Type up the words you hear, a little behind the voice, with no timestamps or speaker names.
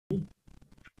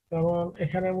কারণ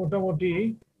এখানে মোটামুটি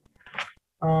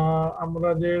আমরা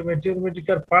যে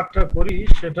ম্যাথমেটিক্যাল পাঠটা করি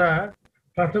সেটা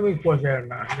প্রাথমিক পর্যায়ে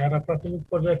না, যারা প্রাথমিক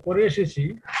পর্যায়ে করে এসেছি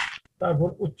তারপর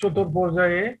উচ্চতর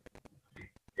পর্যায়ে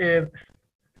এর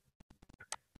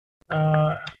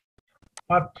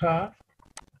পাঠটা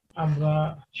আমরা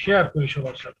শেয়ার করি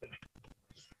সবার সাথে।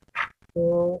 তো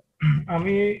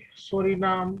আমি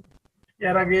সরিনাম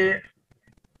এর আগে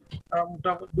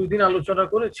মোটামুটি 2 দিন আলোচনা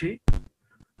করেছি,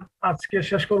 আজকে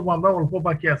শেষ করবো আমরা, অল্প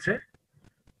বাকি আছে।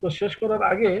 তো শেষ করার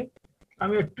আগে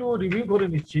আমি একটু রিভিউ করে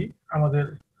নিচ্ছি আমাদের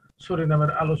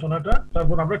সরিনামের আলোচনাটা,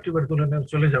 তারপর আমরা টিউবারকুলোসে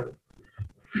চলে যাব।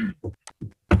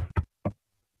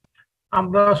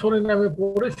 আমরা সরিনামে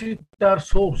পড়েছি তার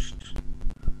সোর্স,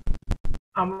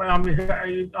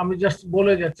 আমি জাস্ট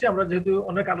বলে যাচ্ছি, আমরা যেহেতু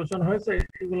অনেক আলোচনা হয়েছে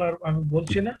এগুলো আমি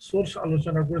বলছি না। সোর্স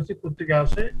আলোচনা করেছি, কোত্থেকে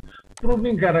আসে,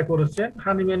 প্রুভিং কারা করেছেন,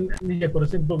 হানিম্যান নিজে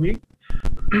করেছেন প্রুভিং।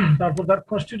 তারপর তার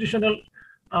কনস্টিটিউশনাল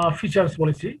ফিচার্স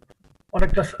বলেছি,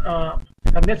 অনেকটা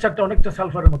তার নেচারটা অনেকটা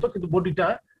সালফারের মতো কিন্তু বডিটা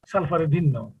সালফারের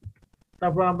ভিন্ন।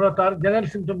 তারপর আমরা তার জেনারেল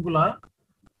সিমটম গুলা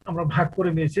আমরা ভাগ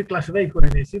করে নিয়েছি, ক্লাসিফাই করে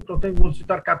নিয়েছি। প্রথমে বলছি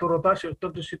তার কাতরতা, সে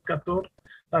অত্যন্ত শীত কাতর।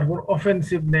 তারপর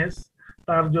অফেন্সিভনেস,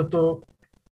 তার যত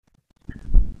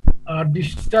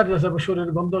ডিসচার্জ আছে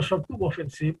শরীরের গন্ধ সব খুব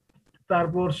অফেন্সিভ।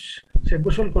 তারপর সে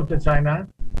গোসল করতে চায় না।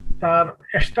 তার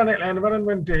এক্সটার্নাল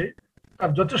এনভায়রনমেন্টে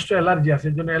তার যথেষ্ট অ্যালার্জি আছে,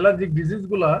 এই জন্য অ্যালার্জিক ডিজিজ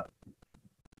গুলা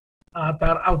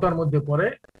তার আওতার মধ্যে পড়ে।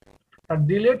 তার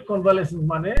ডিলেড কনভালেসেন্স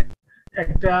মানে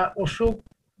একটা অসুখ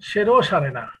সেরেও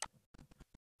সারে না,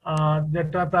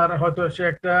 যেটা তার হয়তো সে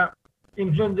একটা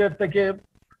ইনফ্লুয়েঞ্জার থেকে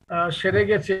সেরে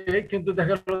গেছে কিন্তু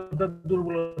দেখা গেল তার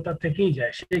দুর্বলতা থেকেই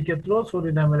যায়, সেই ক্ষেত্রে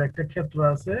সরিনামের একটা ক্ষেত্র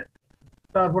আছে।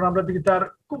 তারপর আমরা দেখি তার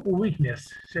খুব উইকনেস,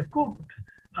 সে খুব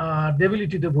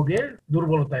ডেবিলিটিতে ভোগে,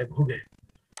 দুর্বলতায় ভোগে।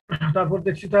 তারপর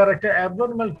দেখছি তার একটা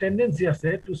অ্যাবনর্মাল টেন্ডেন্সি আছে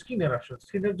টু স্কিন এরাপশন,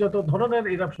 স্কিনের যত ধরনের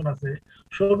ইরাপশন আছে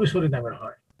সবই সরিনামের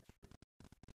হয়।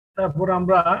 তারপর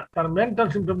আমরা তার মেন্টাল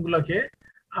সিমটম গুলাকে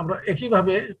আমরা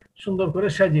একইভাবে সুন্দর করে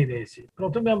সাজিয়ে নিয়েছি।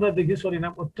 প্রথমে আমরা দেখি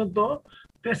সরিনাম অত্যন্ত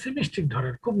পেসিমিস্টিক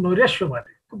ধরনের, খুব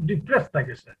নৈরাশ্যবাদী, খুব ডিপ্রেস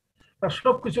থাকে সে, তার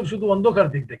সবকিছুর শুধু অন্ধকার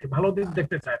দিক দেখে, ভালো দিক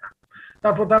দেখতে চায় না।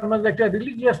 তারপর তার মধ্যে একটা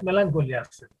রিলিজিয়াস মেলানকলি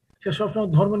আছে, সে সবসময়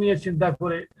ধর্ম নিয়ে চিন্তা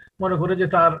করে, মনে করে যে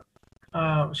তার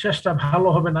শেষটা ভালো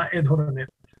হবে না, এ ধরনের।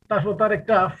 তারপর তার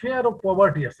একটা ফিয়ার অফ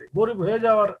পভার্টি আছে, গরিব হয়ে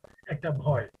যাওয়ার একটা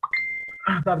ভয়।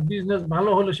 তার বিজনেস ভালো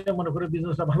হলে সে মনে করে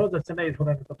বিজনেসটা ভালো যাচ্ছে না, এই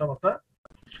ধরনের কথাবার্তা।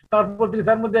 তারপর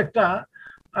তার মধ্যে একটা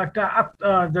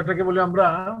যেটাকে বলি আমরা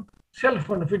সেলফ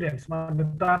কনফিডেন্স, মানে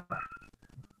তার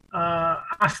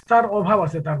আস্থার অভাব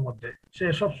আছে তার মধ্যে, সে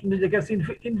সব নিজেকে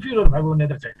ইনফিরিয়র ভাবে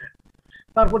নিতে চাইছে।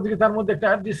 তারপর দিকে তার মধ্যে একটা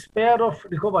ডিসপেয়ার অফ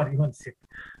রিকভারি,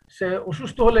 সে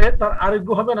অসুস্থ হলে তার আরোগ্য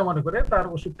হবে না মনে করে, তার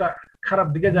অসুখটা খারাপ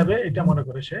দিকে যাবে এটা মনে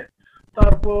করে সে।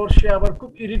 তারপর সে আবার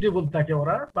খুব ইরিটেবল থাকে,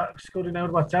 ওরা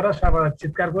সরিনামের বাচ্চারা সারা রাত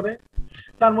চিৎকার করে।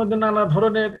 তার মধ্যে নানা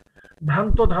ধরনের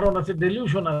ভ্রান্ত ধারণা আছে,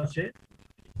 ডেলিউশন আছে।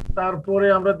 তারপরে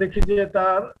আমরা দেখি যে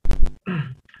তার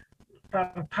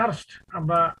থার্স্ট,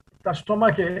 আমরা তার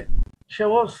স্টমাকে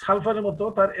সেও সালফারের মতো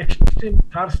তার এক্সট্রিম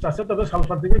থার্স্ট আছে, তবে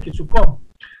সালফার থেকে কিছু কম।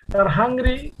 তার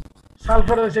হাংরি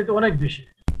সালফারের চাইতে অনেক বেশি,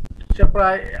 সে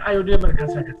প্রায় আয়োডিয়ামের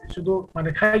কাছাকাছি, শুধু মানে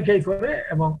খাই খাই করে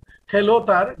এবং খেলেও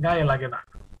তার গায়ে লাগে না।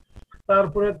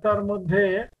 তারপরে তার মধ্যে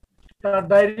তার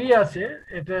ডায়রিয়া আছে,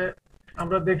 এটা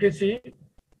আমরা দেখেছি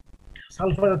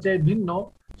সালফারের চেয়ে ভিন্ন।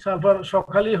 সালফার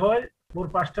সকালই হয় ভোর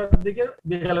 5টার দিকে,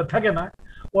 বিকালে থাকে না।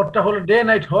 ওরটা হলো ডে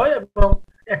নাইট হয় এবং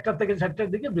 1টা থেকে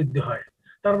 4টার দিকে বৃদ্ধি হয়।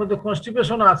 তার মধ্যে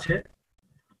কনস্টিপেশন আছে,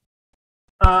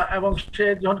 এবং সে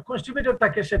যখন কনস্টিপেটেড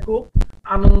থাকে সে খুব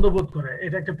আনন্দ বোধ করে,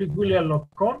 এটা একটা পিকুলিয়ার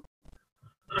লক্ষণ।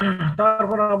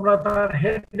 তারপর আমরা তার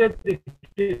হেডেক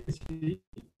দেখেছি,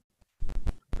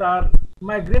 তার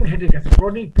মাইগ্রেন হেডেক আছে,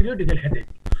 ক্রনিক পিরিয়ডিক্যাল হেডেক।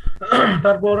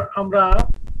 তারপর আমরা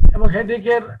এবং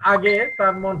হেডেকের আগে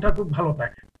তার মনটা খুব ভালো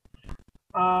থাকে,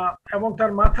 এবং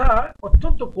তার মাথা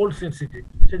অত্যন্ত কোল্ড সেন্সিটিভ,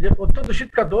 সে যে অত্যন্ত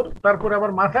শীতকাতর। তারপরে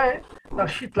আবার মাথায় তার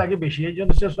শীত লাগে বেশি, এই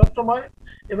জন্য সে সবসময়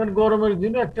এবং গরমের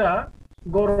দিনে একটা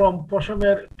গরম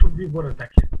পশমের টুপি পরে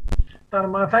থাকে। তার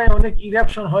মাথায় অনেক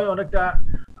ইরাপশন হয়, অনেকটা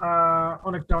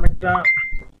অনেকটা অনেকটা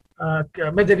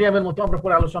মেজেরিয়ামের মতো, আমরা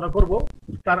পরে আলোচনা করব।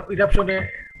 তার ইরাপশনে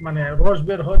মানে রস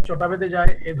বের হয়, চটা বেঁধে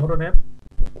যায়, এই ধরনের।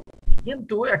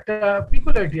 কিন্তু একটা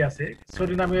পিকুলারিটি আছে,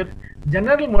 সরিনামের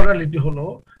জেনারেল মডালিটি হলো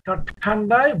তার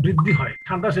ঠান্ডায় বৃদ্ধি হয়,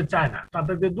 ঠান্ডা সে চায় না,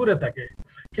 ঠান্ডা দিয়ে দূরে থাকে।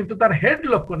 কিন্তু তার হেড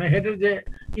লক্ষণে, হেডের যে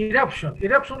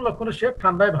ইরাপশন লক্ষণে সে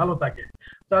ঠান্ডায় ভালো থাকে।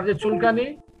 তার যে চুলকানি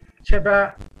সেটা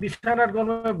বিছানার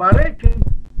গরমে বাড়ে,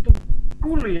 কিন্তু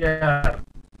কুল এয়ার,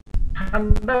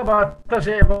 ঠান্ডা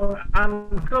বাতাসে এবং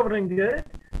আনকভারিং দিয়ে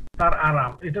তার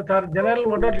আরাম। এটা তার জেনারেল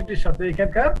মডালিটির সাথে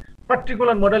এখানকার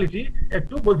পার্টিকুলার মডালিটি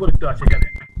একটু বৈপরীত্য আছে এখানে।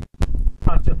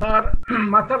 আচ্ছা, তার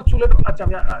মাথার চুলের, আচ্ছা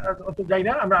আমি অত যাই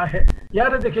না, আমরা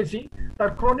ইয়ারে দেখেছি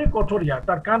তার ক্রনিক ওটোরিয়া,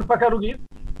 তার কান পাকা রোগীর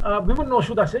বিভিন্ন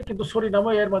ওষুধ আছে, কিন্তু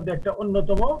সরিনামও এর মধ্যে একটা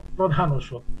অন্যতম প্রধান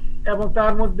ওষুধ। এবং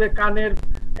তার মধ্যে কানের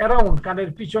অ্যারাউন্ড, কানের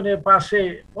পিছনে পাশে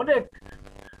অনেক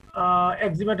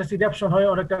এক্সিমেটাস ইরাপশন হয়,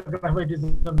 অনেকটা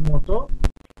গ্রাফাইটিসের মতো।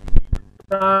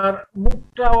 তার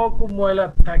মুখটাও খুব ময়লা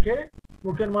থাকে,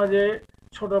 মুখের মাঝে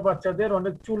ছোট বাচ্চাদের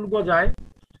অনেক চুল গজায়।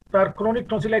 তার chronic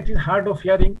tonsillitis, hard of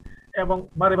hearing, এবং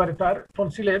বারে বারে তার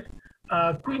টনসিলের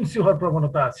কুইন্সি হওয়ার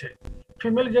প্রবণতা আছে।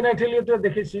 ফিমেল জেনাইটেলিয়াতে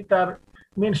দেখেছি তার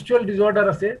মেনস্ট্রুয়াল ডিসঅর্ডার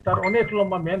আছে, তার অনেক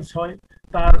লম্বা মেন্স হয়,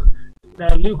 তার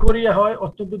লিউকোরিয়া হয়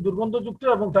অত্যন্ত দুর্গন্ধযুক্ত,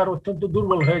 এবং তার অত্যন্ত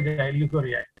দুর্বল হয়ে যায়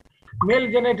লিউকোরিয়ায়। মেল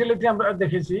জেনাইটেলিয়াতে আমরা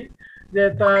দেখেছি যে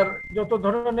তার যত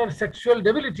ধরনের সেক্সুয়াল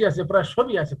ডেবিলিটি আছে প্রায়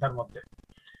সবই আছে তার মধ্যে।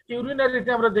 ইউরিনারিতে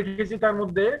আমরা দেখেছি তার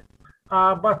মধ্যে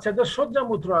বাচ্চাদের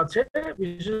সজ্জামূত্র আছে,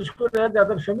 বিশেষ করে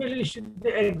যাদের ফ্যামিলি হিস্ট্রিতে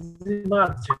এক্সিমা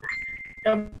আছে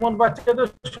এমন বাচ্চাদের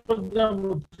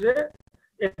সজ্জামূত্রে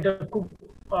এটা খুব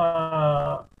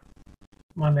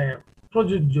মানে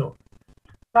প্রযোজ্য।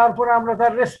 তারপরে আমরা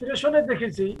তার রেসপিরেশনে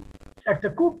দেখেছি একটা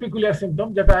খুব পিকুলিয়ার সিমটম,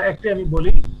 যেটা একটি আমি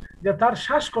বলি, যে তার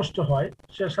শ্বাসকষ্ট হয়,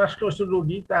 সে শ্বাসকষ্ট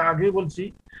রোগী, তা আগে বলছি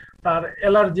তার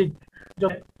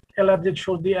অ্যালার্জিক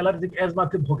সর্দি, অ্যালার্জিক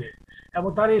অ্যাজমাতে ভোগে, এবং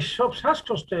তার এই সব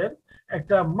শ্বাসকষ্টের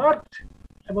একটা মার্কড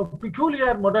এবং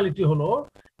পিকুলিয়ার মডালিটি হলো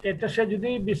এটা, সে যদি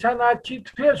বিছানায় চিত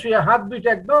ফের শুয়ে হাত দুইটা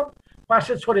একদম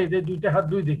পাশে ছড়িয়ে দেয়, দুইটা হাত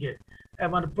দুই দিকে,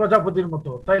 মানে প্রজাপতির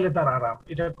মতো, তাইলে তার আরাম।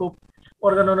 এটা খুব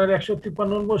অর্গাননের 153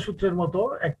 নম্বর সূত্রের মতো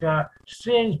একটা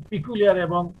স্ট্রেঞ্জ, পিকুলিয়ার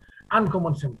এবং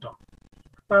আনকমন সিমটম।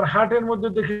 তার হার্টের মধ্যে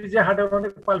দেখি যে হার্টের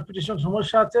অনেক পালপিটেশন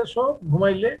সমস্যা আছে, সব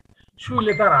ঘুমাইলে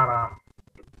শুইলে তার আরাম।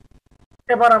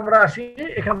 এবার আমরা আসি,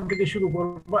 এখান থেকে শুরু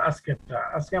করবো আজকেরটা।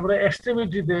 আজকে আমরা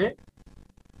এক্সট্রিমিটিতে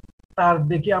তার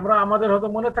দেখি, আমরা আমাদের হয়তো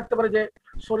মনে থাকতে পারে যে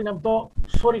সরিনাম তো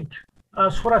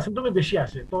সোরা সিমটমে বেশি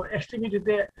আসে, তো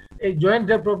এক্সট্রিমিটিতে এই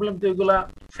জয়েন্টের প্রবলেম, তো এগুলা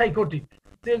সাইকোটিক,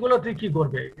 তো এগুলোতে কি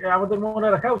করবে আমাদের মনে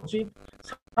রাখা উচিত।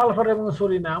 সালফার এবং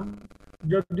সরিনাম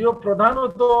যদিও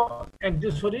প্রধানত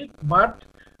অ্যান্টিসোরিক, বাট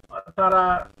তারা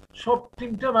সব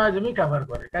তিনটা মায়াজমি কভার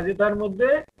করে, কাজে তার মধ্যে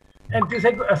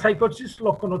অ্যান্টিসাইকোসিস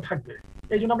লক্ষণও থাকবে।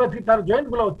 এই জন্য আমরা তার জয়েন্ট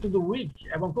গুলো অত্যন্ত উইক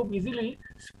এবং খুব ইজিলি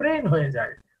স্প্রেন হয়ে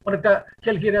যায়, অনেকটা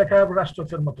ক্যালকিরিয়া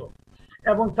রাষ্ট্রের মতো।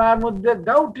 এবং তার মধ্যে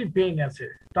গাউটি পেইন আছে,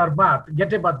 তার বাত,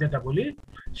 গেটে বাত যেটা বলি,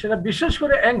 সেটা বিশেষ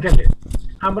করে অ্যাঙ্কেলে।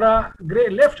 আমরা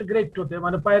লেফট গ্রেড টোতে,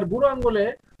 মানে পায়ের বুড়ো আঙ্গুলে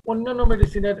অন্যান্য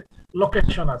মেডিসিনের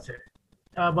লোকেশন আছে,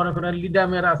 মনে করেন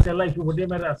লিডামের আছে,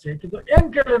 লাইকোপোডিয়ামের আছে, কিন্তু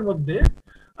অ্যাঙ্কেলের মধ্যে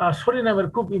সরিনামের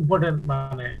খুব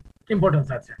ইম্পর্টেন্স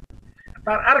আছে।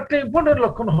 তার আরেকটা ইম্পর্টেন্ট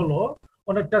লক্ষণ হলো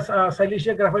অনেকটা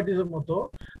সাইলিশিয়া গ্রাফাইটিসের মতো,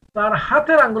 তার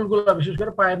হাতের আঙ্গুলগুলা, বিশেষ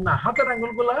করে পায়ের না, হাতের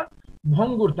আঙ্গুলগুলা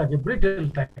ভঙ্গুর থাকে, ব্রিটেল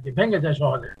থাকে, ভেঙে যায়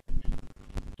সহজে।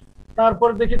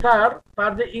 তারপরে দেখি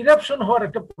তার যে ইরাপশন হওয়ার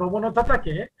একটা প্রবণতা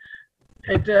থাকে,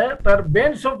 এটা তার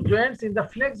বেন্ডস of Joints in the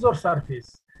flexor surface,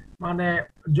 মানে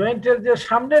জয়েন্টের যে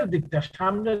সামনের দিকটা,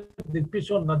 সামনের দিক,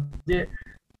 পিছন না, যে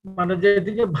মানে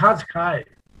যেদিকে ভাঁজ খায়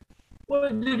ওই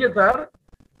দিকে তার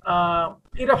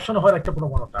ইরাপশন হওয়ার একটা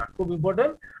প্রবণতা খুব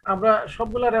ইম্পর্টেন্ট। আমরা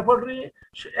সবগুলা রেপোর্টরি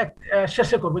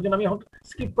শেষে করবো, যেন আমি এখন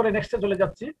স্কিপ করে নেক্সটে চলে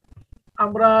যাচ্ছি।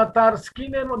 আমরা তার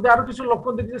স্কিনের মধ্যে আরো কিছু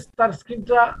লক্ষণ দেখি। তার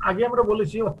স্কিনটা আগে আমরা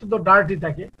বলেছি অত্যন্ত ডার্টি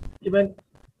থাকে, ইভেন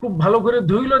খুব ভালো করে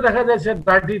ধুইলেও দেখা যায় সে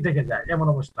ডার্টি থেকে যায়, এমন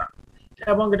অবস্থা।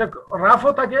 এবং এটা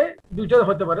রাফও থাকে, দুইটা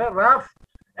হতে পারে, রাফ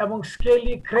এবং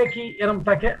স্কেলি, ক্রেকি এরকম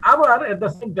থাকে। আবার এট দ্য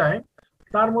সেম টাইম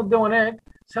তার মধ্যে অনেক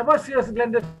সেবাসিয়াস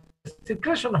গ্ল্যান্ডের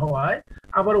সিক্রেশন হওয়ায়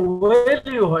আবার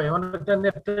ওয়েলি হয়, অনেকটা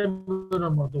নেপ্টের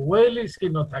মতো ওয়েলি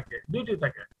স্কিনও থাকে, দুইটি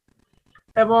থাকে।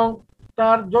 এবং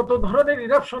তার যত ধরনের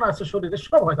ইরাপশন আছে শরীরে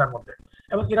সব হয় তার মধ্যে,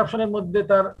 এবং ইরাপশনের মধ্যে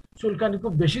তার চুলকানি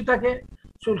খুব বেশি থাকে।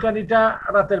 চুলকানিটা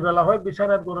রাতের বেলা হয়,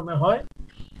 বিছানার গরমে হয়।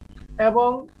 এবং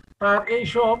তার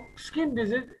এইসব skin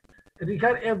disease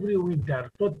recur every winter,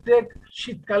 প্রত্যেক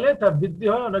শীতকালে তার বৃদ্ধি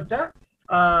হয়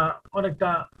অনেকটা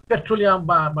পেট্রোলিয়াম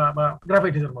বা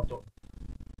গ্রাফাইটিসের মতো।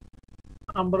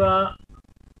 আমরা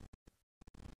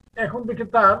এখন দেখি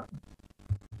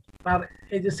তার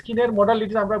এই যে স্কিনের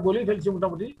মডালিটি আমরা বলেই ফেলছি,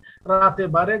 মোটামুটি রাতে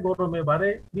বাড়ে, গরমে বাড়ে,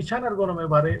 বিছানার গরমে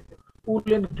বাড়ে,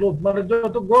 উলেন ক্লোথ, মানে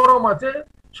যত গরম আছে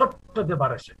সবটাতে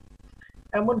বাড়ে সে।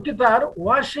 এমনকি তার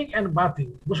ওয়াশিং এন্ড বাথিং,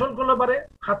 গোসল করলে বাড়ে,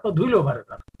 হাত পা ধুইলেও বাড়ে।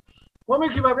 তার কমে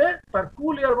কিভাবে? তার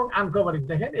কুল এয়ার এবং আনকভারিং।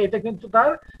 দেখেন এটা কিন্তু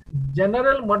তার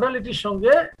জেনারেল মডালিটির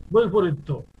সঙ্গে বৈপরীত্য।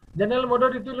 জেনারেল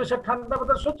মডালিটি হলো সে ঠান্ডা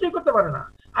বাতাস সহ্যই করতে পারে না,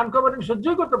 আনকভারিং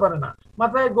সহ্যই করতে পারে না,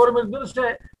 মাথায় গরমের দিনে সে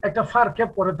একটা ফার ক্যাপ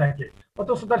পরে থাকে।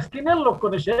 অথচ তার স্কিনের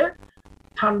লক্ষণে সে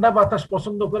ঠান্ডা বাতাস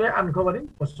পছন্দ করে, আনকভারিং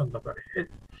পছন্দ করে।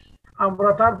 আমরা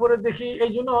তারপরে দেখি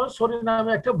এই জন্য শরীর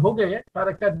নামে একটা ভোগে, তার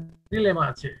একটা ডিলেমা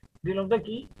আছে। ডিলেমাটা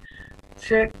কি?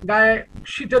 সে গায়ে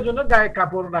শীতের জন্য গায়ে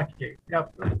কাপড় রাখে,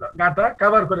 গাটা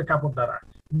কাভার করে কাপড় দ্বারা।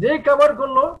 যেই কাভার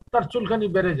করলো তার চুলকানি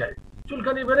বেড়ে যায়,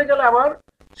 চুলকানি বেড়ে গেলে আবার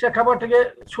সে খাবারটাকে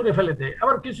ছুঁড়ে ফেলে দেয়,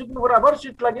 আবার কিছুক্ষণ পর আবার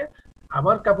শীত লাগে,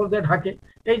 আবার কাপড় দিয়ে ঢাকে।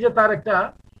 এই যে তার একটা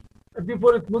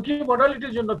বিপরীতমুখী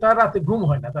মডালিটির জন্য তার রাতে ঘুম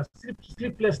হয় না, তার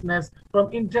স্লিপলেসনেস ফ্রম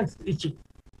ইন্টেন্স ইচিং।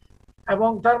 এবং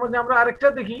তার মধ্যে আমরা আরেকটা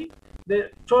দেখি যে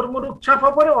চর্মরোগ চাপা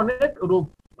পড়ে অনেক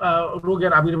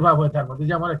রোগের আবির্ভাব হয় তার মধ্যে,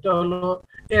 যেমন একটা হলো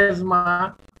এজমা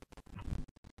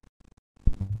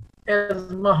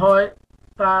হয়,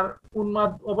 তার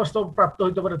উন্মাদ অবস্থা প্রাপ্ত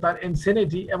হতে পারে, তার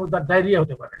ইনসেনিটি এবং তার ডায়রিয়া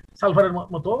হতে পারে। সালফারের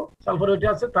মতো সালফার ওইটা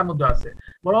আছে, তার মধ্যে আছে।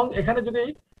 বরং এখানে যদি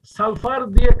সালফার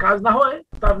দিয়ে কাজ না হয়,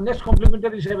 তার নেক্সট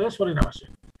কমপ্লিমেন্টারি হিসেবে সরিনাম আসে।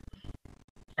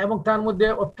 এবং তার মধ্যে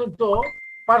অত্যন্ত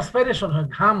পারসপাইরেশন হয়,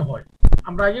 ঘাম হয়।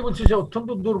 আমরা আগে বলছি যে অত্যন্ত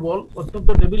দুর্বল, অত্যন্ত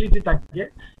ডেবিলিটি থাকে,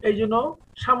 এই জন্য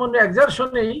সামান্য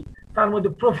এক্সারশনেই তার মধ্যে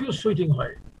প্রফিউজ সুইটিং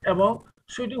হয়, এবং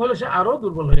সুইটিং হলে সে আরো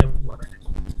দুর্বল হয়ে পড়ে।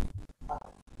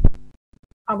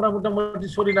 আমরা মোটামুটি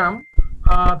সরিনাম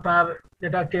তার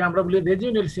যেটাকে আমরা বলি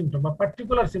রেজিওনাল সিমটম বা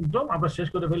পার্টিকুলার সিমটম আমরা শেষ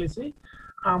করে ফেলেছি।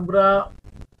 আমরা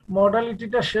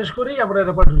মডালিটিটা শেষ করেই আমরা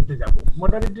রেপার্টরিতে যাব।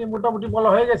 মডালিটি মোটামুটি বলা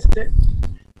হয়ে গেছে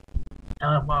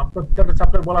প্রত্যেকটা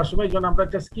চ্যাপ্টার বলার সময়, এই জন্য আমরা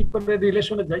একটা স্কিপ করে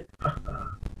রিলেশনে যাই।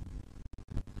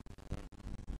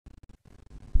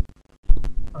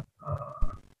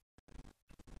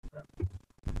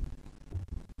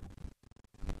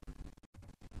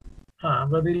 হ্যাঁ,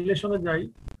 আমরা রিলেশনে যাই।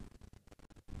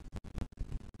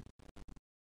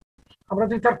 আমরা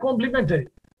যদি তার কমপ্লিমেন্টারি,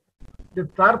 যে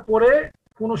তারপরে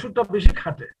কোন ওষুধটা বেশি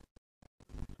খাটে,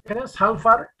 এখানে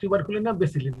সালফার, টিউবারকুলিনাম,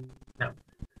 বেসিলিনাম।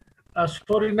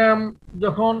 সরিনাম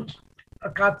যখন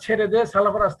কাজ ছেড়ে দেয়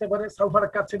সালফার আসতে পারে,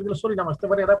 সালফারের কাজ ছেড়ে দিলে সরিনাম আসতে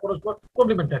পারে, এরা পরস্পর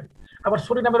কমপ্লিমেন্টারি। আবার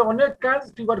সরিনামের অনেক কাজ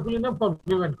টিউবারকুলিনাম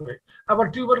কমপ্লিমেন্ট করে, আবার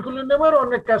টিউবারকুলিনামের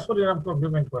অনেক কাজ সরিনাম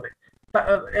কমপ্লিমেন্ট করে,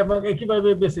 এবং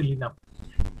একইভাবে বেসিলিনাম।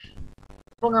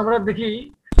 এবং আমরা দেখি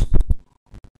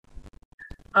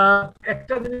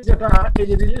একটা জিনিস যেটা এই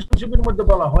যে রিলেশনশিপের মধ্যে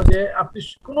বলা হয় যে আপনি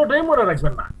কোনোটাই মনে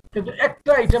রাখবেন না, কিন্তু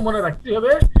একটা আইটেম মনে রাখতে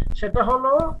হবে, সেটা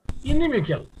হলো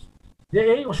ইনিমিক্যাল, যে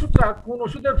এই ওষুধটা কোন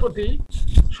ওষুধের প্রতি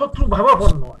শত্রু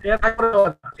ভাবাপন্ন, এর আগে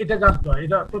এটা জানতে হয়।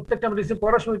 এটা প্রত্যেকটা মেডিসিন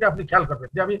পড়ার সময় আপনি খেয়াল করবেন,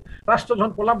 যে আমি রাষ্ট্র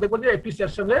যখন পড়লাম দেখবো যে এপিসি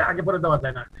এর সঙ্গে আগে পরে দেওয়া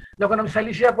যায় না। যখন আমি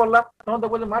সাইলিশিয়া পড়লাম তখন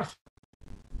দেখবো যে মার্স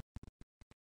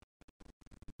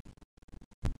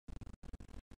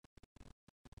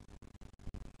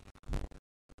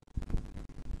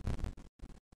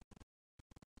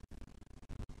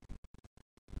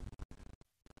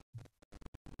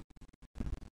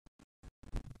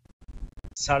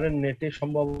স্যারের নেটে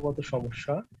সম্ভবত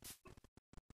সমস্যা।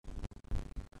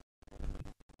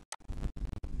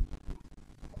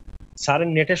 স্যারের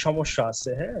নেটে সমস্যা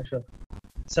আছে। হ্যাঁ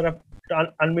স্যার,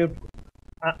 আনমিউট,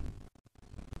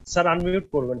 স্যার আনমিউট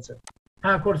করবেন স্যার।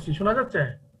 হ্যাঁ করছি, শোনা যাচ্ছে?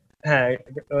 হ্যাঁ,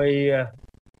 ওই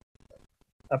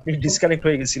আপনি ডিসকানেক্ট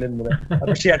হয়ে গেছিলেন মনে হয়,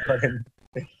 আপনি শেয়ার করেন।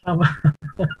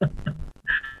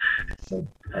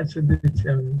 আচ্ছা দিচ্ছি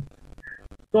আমি।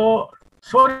 তো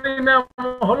সরিনাম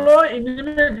হলো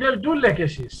ইন্ডিভিজুয়াল টু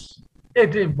লেকেসিস,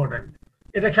 এটা ইম্পর্টেন্ট,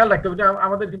 এটা খেয়াল রাখতে হবে।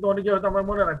 আমাদের কিন্তু অনেকে হয়তো আমরা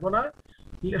মনে রাখবো না।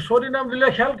 সরিনাম দিলে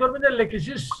খেয়াল করবেন যে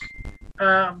লেকেসিস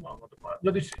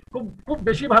যদি খুব খুব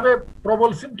বেশি ভাবে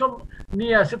প্রবল সিমটম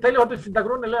নিয়ে আসে তাহলে হয়তো চিন্তা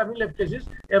করুন, নাহলে আমি লেকেসিস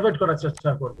অ্যাভয়েড করার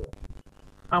চেষ্টা করব।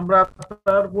 আমরা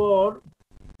তারপর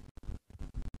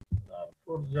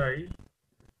যাই,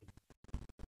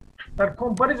 তার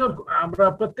কম্পারিজন। আমরা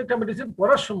প্রত্যেকটা মেডিসিন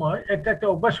পড়ার সময় একটা একটা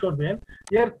অভ্যাস করবেন,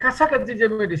 এর কাছাকাছি যে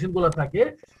মেডিসিন গুলো থাকে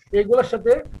এগুলোর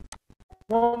সাথে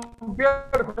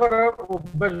কম্পেয়ার করার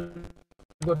অভ্যাস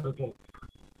করতে হবে।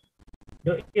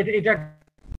 এটা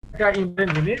একটা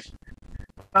ইম্পর্টেন্ট জিনিস।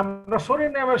 আমরা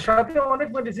সরিনামের সাথে অনেক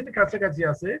মেডিসিন কাছাকাছি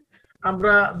আছে,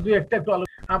 আমরা দুই একটা একটু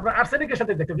আমরা আর্সেনিকের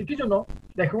সাথে দেখতে হবে। কি জন্য?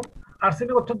 দেখুন,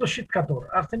 আর্সেনিক অত্যন্ত শীতকাতর,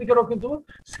 আর্সেনিকেরও কিন্তু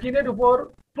স্কিনের উপর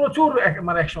প্রচুর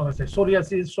মানে অ্যাকশন আছে,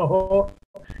 সোরিয়াসিস সহ,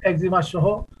 এক্সিমা সহ,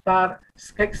 তার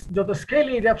যত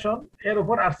স্কেলি ইরাপশন এর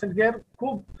উপর আর্সেনিকের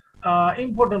খুব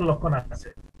ইম্পর্টেন্ট লক্ষণ আছে।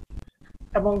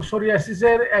 এবং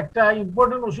সোরিয়াসিসের একটা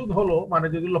ইম্পর্টেন্ট ওষুধ হলো, মানে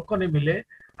যদি লক্ষণে মিলে,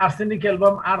 আর্সেনিক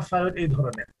অ্যালবাম আর সায়োড এই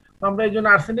ধরনের। আমরা এই জন্য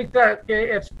আর্সেনিকটাকে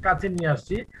এর কাছে নিয়ে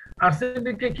আসছি।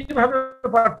 আর্সেনিককে কিভাবে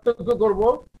পার্থক্য করব?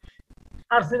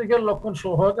 আর্সেনিকের লক্ষণ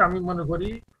সহজ আমি মনে করি।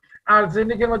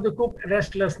 আর্সেনিকের মধ্যে খুব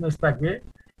রেস্টলেসনেস থাকবে,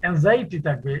 অ্যাংজাইটি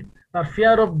থাকবে, তার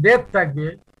ফিয়ার অফ ডেথ থাকবে,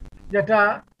 যেটা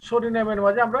সরিনামের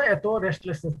মাঝে আমরা এত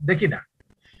রেস্টলেসনেস দেখি না।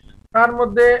 তার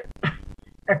মধ্যে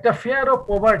একটা ফিয়ার অফ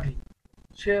পভার্টি,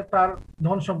 সে তার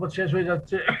ধন সম্পদ শেষ হয়ে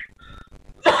যাচ্ছে,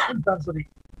 তার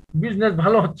বিজনেস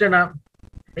ভালো হচ্ছে না,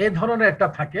 এই ধরনের একটা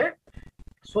থাকে।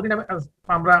 সরিনামে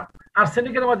আমরা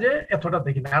আর্সেনিকের মাঝে এতটা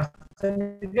দেখি না।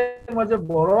 আর্সেনিকের মাঝে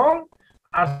বরং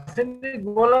আর্সেনিক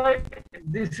বলে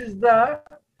this is the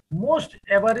most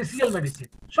এভারিসিয়াল medicine,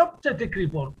 সবচেয়ে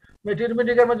কৃপণ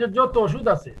মেডিকের মধ্যে যত ওষুধ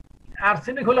আছে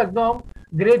আর্সেনিক হলো একদম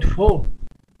গ্রেড 4,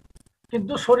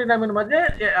 কিন্তু সরিনামের মাঝে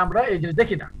আমরা এই জিনিস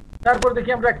দেখি না। তারপর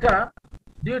দেখি আমরা একটা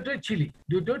দুইটাই চিলি,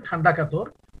 দুইটাই ঠান্ডা কাতর,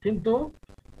 কিন্তু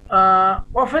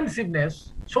অফেন্সিভনেস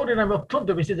সরিনামে অত্যন্ত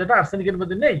বেশি, যেটা আর্সেনিকের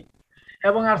মধ্যে নেই।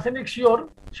 এবং আর্সেনিক শিওর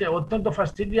সে অত্যন্ত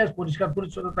ফাস্টিডিয়াস, পরিষ্কার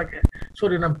পরিচ্ছন্ন থাকে,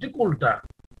 সরিনাম ঠিক উল্টা।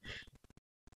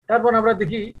 তারপর আমরা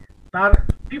দেখি তার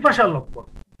পিপাসার লক্ষণ,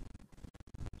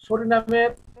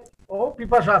 সরিনামের ও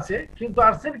পিপাসা আছে কিন্তু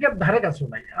আর্সেনিকের ধারে কাছে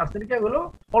নাই। আর্সেনিক হলো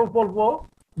অল্প অল্প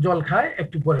জল খায়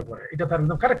একটু পরে পরে, এটা তার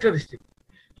একদম ক্যারেক্টারিস্টিক।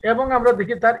 এবং আমরা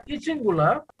দেখি তার ইচিং গুলা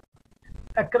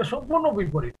একটা সম্পূর্ণ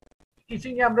বিপরীত।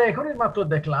 ইচিং এ আমরা এখনই মাত্র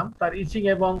দেখলাম তার ইচিং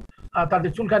এবং তার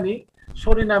যে চুলকানি,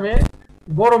 সরিনামে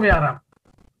গরমে আরাম,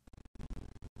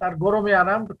 তার গরমে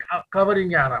আরাম, কাভারিং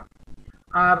এ আরাম।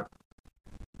 আর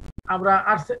আমরা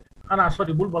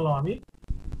ভুল বললাম আমি,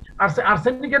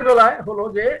 আর্সেনিকের বেলায় হলো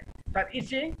যে তার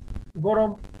ইচিং, গরম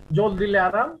জল দিলে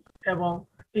আরাম, এবং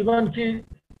ইভেন কি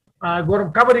গরম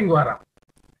কাভারিংও আরাম।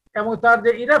 এবং তার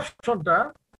যে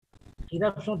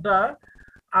ইরাপশনটা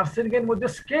আর্সেনিকের মধ্যে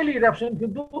স্কেলি ইরাপশন,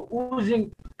 কিন্তু উজিং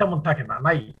তেমন থাকে না,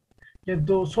 নাই।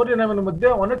 কিন্তু সরিনামের মধ্যে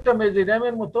অনেকটা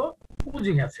মেজিরামের মতো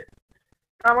উজিং আছে।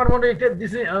 আমার মনে হয়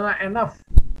this is enough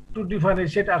to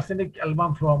differentiate arsenic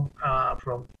album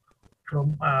from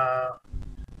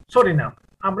psorinum.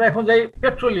 আমরা এখন যাই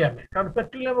পেট্রোলিয়ামে, কারণ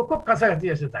পেট্রোলিয়ামে খুব কাছাকাছি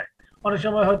এসে যায়। অনেক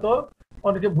সময় হয়তো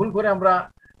অনেকে ভুল করে আমরা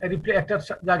একটা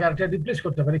জায়গায় একটা রিপ্লেস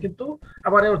করতে পারি, কিন্তু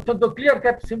আবার অত্যন্ত ক্লিয়ার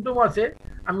কাট সিমটম আছে,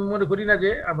 আমি মনে করি না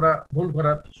যে আমরা ভুল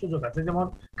করার সুযোগ আছে। যেমন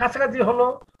কাছাকাছি হলো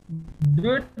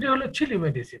দুইটি হলো চিলি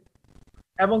মেডিসিন,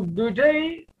 এবং দুইটাই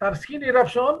তার স্কিন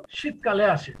ইরাপশন শীতকালে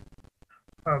আসে।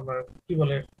 কি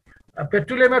বলে,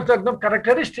 পেট্রোলিয়ামের তো একদম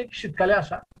ক্যারেক্টারিস্টিক শীতকালে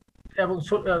আসা, এবং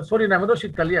সরিনামেরও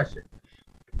শীতকালে আসে।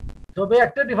 তবে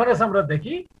একটা ডিফারেন্স আমরা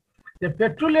দেখি যে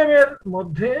পেট্রোলিয়ামের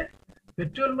মধ্যে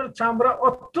পেট্রোলিয়ামের চামড়া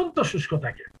অত্যন্ত শুষ্ক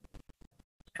থাকে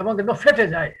এবং একদম ফেটে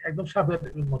যায়, একদম সাপের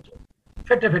মতো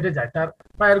ফেটে যায়। তার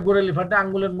পায়ের গোড়ালি ফাটে,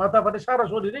 আঙ্গুলের মাথা ফাটে, সারা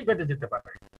শরীরেই ফেটে যেতে পারে।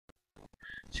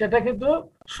 সেটা কিন্তু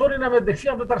সরিনামে দেখছি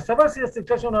আমরা তার সেবাসিয়াস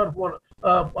সিচুয়েশন হওয়ার পর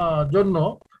জন্য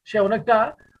সে অনেকটা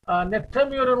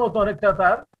নেট্রামিওরের মতো অনেকটা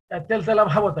তার তেলতেলা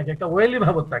ভাবও থাকে, একটা ওয়েলি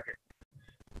ভাবও থাকে।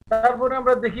 তারপরে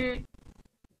আমরা দেখি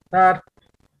তার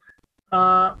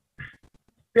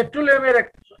পেট্রোলিয়ামের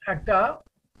একটা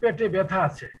পেটে ব্যথা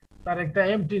আছে, তার একটা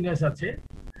এমটিনেস আছে,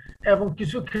 এবং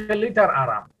কিছু খেলেই তার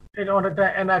আরাম। এটা অনেকটা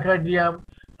অ্যানাকার্ডিয়াম,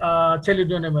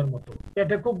 চেলিডোনিয়ামের মতো,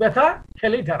 পেটে খুব ব্যথা,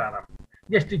 খেলেই তার আরাম,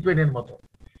 গ্যাস্ট্রিক পেনের মতো।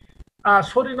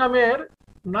 সরিনামের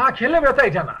না খেলে ব্যথা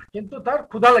এটা না, কিন্তু তার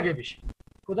ক্ষুধা লাগে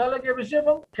বেশি,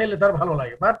 এবং খেলে তার ভালো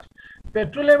লাগে। বাট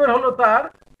পেট্রোলিয়ামের হলো তার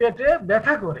পেটে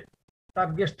ব্যথা করে, তার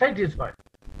গ্যাস্ট্রাইটিস হয়।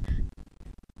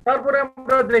 তারপরে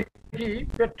আমরা দেখি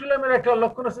পেট্রোলিয়ামের একটা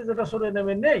লক্ষণ আছে যেটা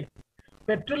সরিনামে নেই।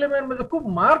 পেট্রোলিয়ামের মধ্যে খুব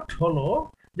মার্কড হলো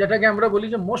যেটাকে আমরা বলি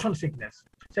যে মোশন সিকনেস।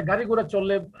 সে গাড়ি ঘোড়া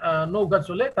চললে, নৌকা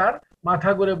চলে, তার মাথা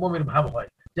ঘুরে বমির ভাব হয়,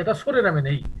 যেটা সরিনামে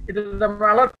নেই। এটা আমরা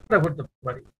আলাদা করতে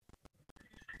পারি।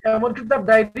 এমনকি তার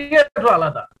ডায়রিয়াটাও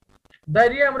আলাদা।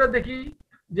 ডায়রিয়া আমরা দেখি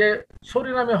যে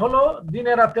সরিনামে হলো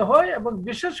দিনে রাতে হয়, এবং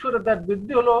বিশেষ করে তার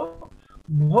বৃদ্ধি হলো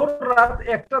ভোর রাত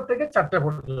 1টা থেকে 4টা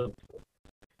পর্যন্ত।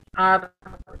 আর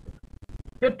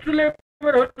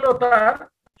পেট্রোলিয়ামের হলো তার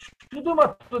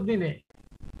শুধুমাত্র দিনে,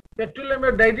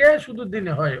 পেট্রোলিয়ামের ডায়রিয়া শুধু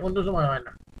দিনে হয়, অন্য সময় হয়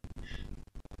না।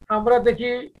 আমরা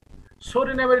দেখি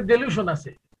সরিনামের ডেলিউশন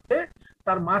আছে,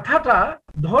 তার মাথাটা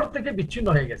ধর থেকে বিচ্ছিন্ন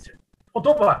হয়ে গেছে,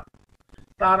 অথবা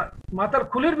তার মাথার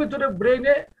খুলির ভিতরে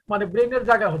ব্রেইনের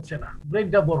জায়গা হচ্ছে না,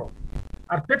 ব্রেইনটা বড়।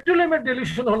 আর পেট্রোলিয়ামের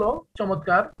ডেলিউশন হলো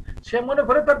চমৎকার, সে মনে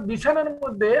করে তার বিছানার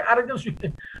মধ্যে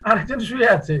আরেকজন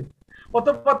শুয়ে আছে,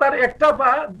 অথবা তার একটা পা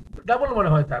ডাবল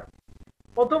মনে হয় তার,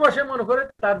 অথবা সে মনে করে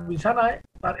তার বিছানায়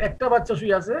তার একটা বাচ্চা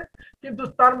শুয়ে আছে, কিন্তু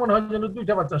তার মনে হয় যেন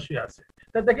 2টা বাচ্চা শুয়ে আছে।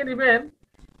 তা দেখে নিবেন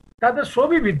তাদের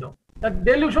সবই ভিন্ন, তার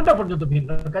ডেলিউশনটা পর্যন্ত ভিন্ন।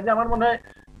 কাজে আমার মনে হয়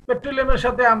পেট্রোলিয়ামের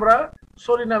সাথে আমরা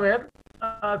সরিনামের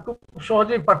খুব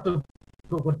সহজেই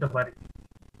পার্থক্য করতে পারি।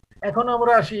 এখন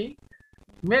আমরা আসি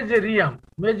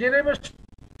মেজেরিয়ামের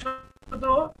সাথে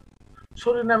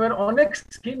সরিনামের অনেক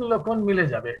স্কিন লক্ষণ মিলে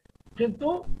যাবে, কিন্তু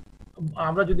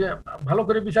আমরা যদি ভালো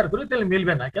করে বিচার করি তাহলে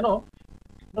মিলবে না। কেন?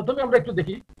 প্রথমে আমরা একটু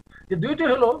দেখি যে দুইটি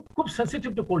হলো খুব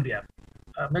সেন্সিটিভ টু কোল্ড এয়ার,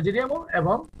 মেজেরিয়ামও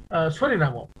এবং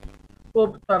সরিনামও। তো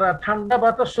তারা ঠান্ডা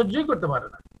বাতাস সহ্যই করতে পারে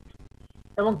না,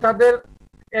 এবং তাদের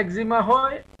একজিমা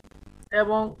হয়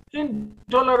এবং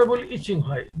ইনটলারেবল ইচিং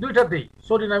হয়, দুইটাতেই,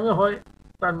 সরিনামে হয়,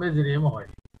 তার মেজেরিয়ামও হয়।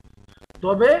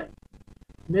 তবে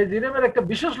মেজেরিয়ামের একটা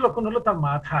বিশেষ লক্ষণ হলো তার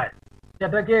মাথায়,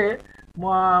 যেটাকে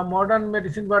মডার্ন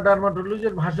মেডিসিন বা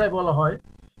ডার্মাটোলজির ভাষায় বলা হয়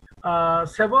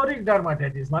সেবোরিক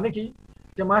ডার্মাটাইটিস, মানে কি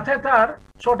যে মাথায় তার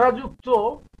চটাযুক্ত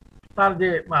তার যে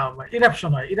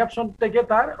ইরাপশন হয়, ইরাপশন থেকে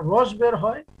তার রস বের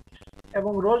হয়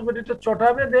এবং রস বেরিয়ে চটা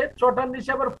বেঁধে চটার নিচে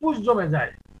আবার পুষ জমে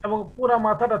যায় এবং পুরা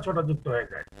মাথাটা চটাযুক্ত হয়ে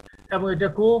যায় এবং এটা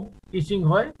খুব ইচিং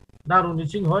হয়, দারুণ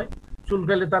ইচিং হয়,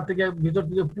 চুলকালে তার থেকে ভিতর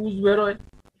থেকে পুষ বের হয়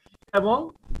এবং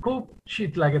খুব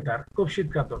শীত লাগে, তার খুব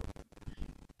শীতকাতর।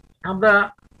 আমরা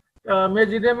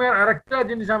মেজিডিয়ামের আরেকটা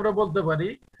জিনিস আমরা বলতে পারি,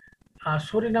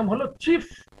 সরিনাম হলো চিফ,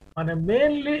 মানে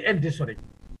মেইনলি অ্যান্টিসরিক,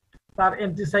 তার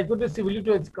অ্যান্টিসাইকোটিক সিভিলিটি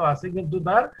আছে, কিন্তু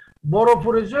তার বড়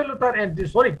পরিচয় হলো তার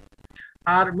অ্যান্টিসরিক।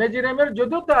 আর মেজিডিয়ামের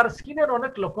যদিও তার স্কিনের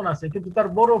অনেক লক্ষণ আছে, কিন্তু তার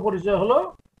বড় পরিচয় হলো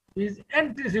ইজ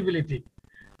অ্যান্টিসিভিলিটি।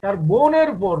 তার বোনের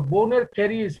পর বোনের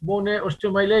ক্যারিস, বোনে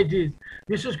অস্টিওমাইলাইটিস,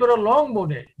 বিশেষ করে লং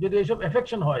বোনে যদি এইসব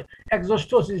এফেকশন হয়,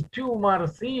 এক্সোস্টোসিস, টিউমার,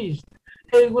 সিস্ট,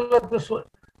 এইগুলোতে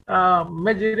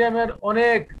মেজিডিয়ামের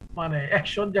অনেক মানে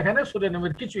অ্যাকশন, যেখানে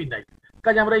সরিনামের কিছুই নাই।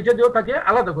 কাজে আমরা এটা দিয়েও তাকে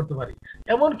আলাদা করতে পারি।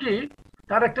 এমনকি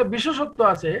তার একটা বিশেষত্ব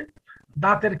আছে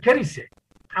দাঁতের ক্যারিসে।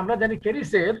 আমরা জানি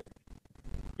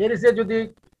ক্যারিসে যদি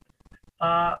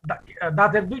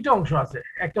দাঁতের দুইটা অংশ আছে,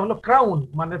 একটা হলো ক্রাউন,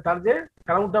 মানে তার যে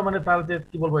ক্রাউনটা মানে তার যে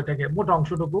কি বলবো এটাকে মোটা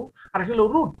অংশটুকু, আর একটা হলো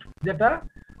রুট, যেটা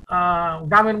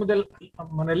গামের মধ্যে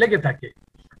মানে লেগে থাকে।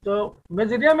 তো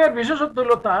মেজিডিয়ামের বিশেষত্ব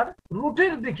হলো তার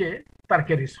রুটের দিকে তার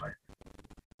ক্যারিস হয়,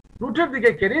 রুটের দিকে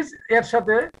ক্যারিস, এর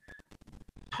সাথে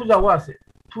থুজাও আছে,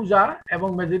 থুজা এবং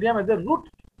মেজিডিয়াম এদের রুট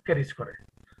ক্যারিস করে।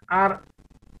 আর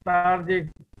তার যে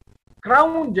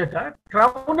ক্রাউন, যেটা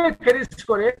ক্রাউনে ক্যারিস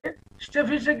করে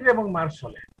স্টেফিসেগ্রি এবং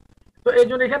মার্সলে। তো এই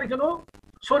জন্য এখানে কোনো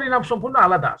সরিনাম সম্পূর্ণ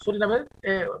আলাদা, সরিনামের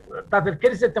তাদের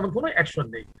ক্যারিসের তেমন কোনো অ্যাকশন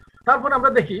নেই। তারপর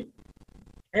আমরা দেখি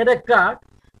এর একটা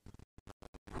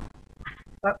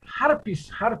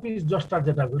হারপিস জস্টার,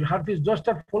 যেটা বলি herpes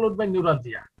zoster followed by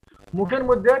neuralgia. মুখের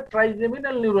মধ্যে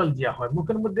ট্রাইজেমিনাল নিউরালজিয়া হয়,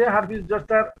 মুখের মধ্যে হারপিস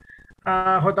জস্টার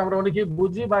হয়তো আমরা অনেকেই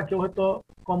বুঝি বা কেউ হয়তো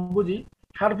কম বুঝি।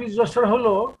 হারপিস জস্টার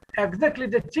হলো এক্স্যাক্টলি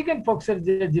যে চিকেন পক্সের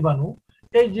যে জীবাণু,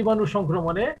 এই জীবাণু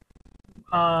সংক্রমণে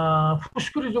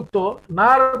ফুসকুড়িযুক্ত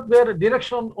নার্ভের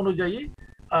ডিরেকশন অনুযায়ী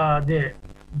যে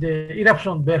যে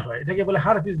ইরাপশন বের হয়, এটাকে বলে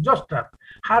হারপিস জস্টার।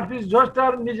 হারপিস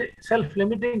জস্টার নিজে সেলফ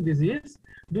লিমিটিং ডিজিজ,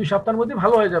 2 সপ্তাহের মধ্যে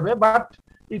ভালো হয়ে যাবে, but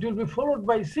it will be followed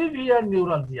by severe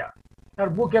neuralgia. তার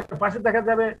বুকের পাশে দেখা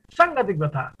যাবে সাংঘাতিক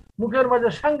ব্যথা, মুখের মাঝে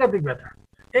সাংঘাতিক ব্যথা।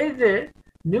 এই যে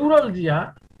নিউরালজিয়া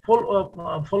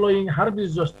ফলোইং হারপিস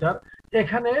জস্টার,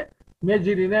 এখানে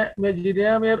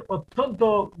মেজিডিয়ামের অত্যন্ত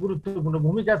গুরুত্বপূর্ণ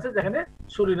ভূমিকা আছে, যেখানে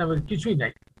সরিনামের কিছুই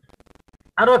নাই।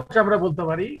 আরো একটা আমরা বলতে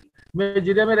পারি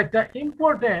মেজিডিয়ামের একটা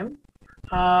ইম্পর্টেন্ট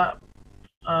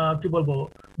কি বলবো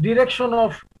ডিরেকশন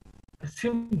অফ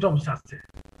সিমটমস আছে।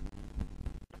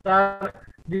 তার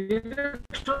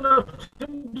ডিরেকশন অফ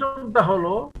সিমটমটা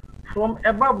হলো ফ্রম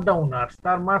অ্যাবাভ ডাউনার্স,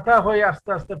 তার মাথা হয়ে আস্তে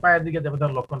আস্তে পায়ের দিকে যাবে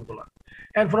তার লক্ষণগুলো,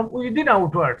 এন্ড ফ্রম উইদিন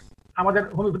আউটওয়ার্ডস, আমাদের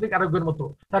হোমিওপ্যাথিক আরোগ্যের মতো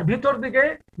তার ভিতর থেকে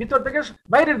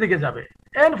বাইরের দিকে যাবে,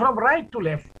 and from right to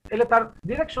left. এলে তার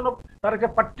ডিরেকশন অফ, তার একটা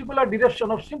পার্টিকুলার ডিরেকশন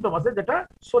অফ সিমটম আছে, যেটা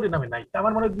সরিনামে নাই।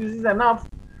 আমার মনে হয় দিস ইজ এনাফ।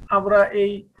 আমরা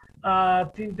এই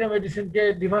 3টে মেডিসিনকে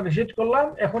ডিফারেন্সিয়েট করলাম,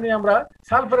 এখনই আমরা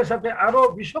সালফারের সাথে আরো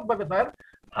বিশদভাবে তার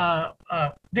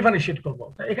ডিফারেন্সিয়েট করবো।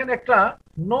 এখানে একটা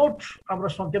নোট আমরা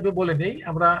সংক্ষেপে বলে নেই।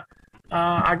 আমরা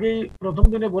আগেই প্রথম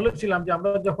দিনে বলেছিলাম যে আমরা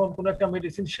যখন কোনো একটা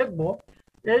মেডিসিন শিখবো,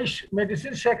 এই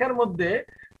মেডিসিন শেখার মধ্যে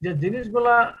যে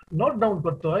জিনিসগুলা নোট ডাউন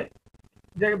করতে হয়,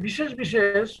 যে বিশেষ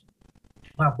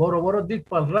বড় বড়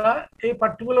দিকপালরা এই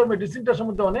পার্টিকুলার মেডিসিনটার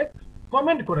সম্বন্ধে অনেক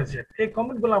কমেন্ট করেছে, এই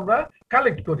কমেন্টগুলো আমরা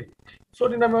কালেক্ট করি।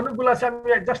 সরিনামে অনেকগুলো আছে, আমি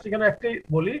জাস্ট এখানে একটাই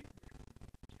বলি।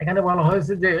 এখানে বলা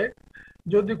হয়েছে যে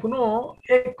যদি কোনো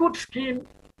acute skin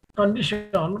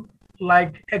condition like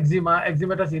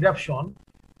এক্সিমাটাস eruption,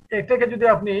 এটাকে যদি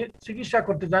আপনি চিকিৎসা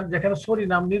করতে চান, যেখানে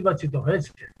সরিনাম নির্বাচিত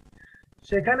হয়েছে,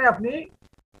 সেখানে আপনি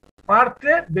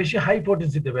পারতে বেশি হাই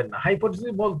পোটেন্সি দেবেন না। হাই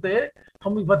পোটেন্সি বলতে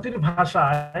হোমিওপ্যাথির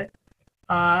ভাষায়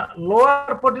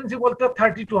লোয়ার পোটেন্সি বলতে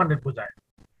 30 to 100 বোঝায়,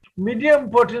 মিডিয়াম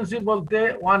পোটেন্সি বলতে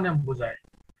 1M বোঝায়,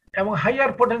 এবং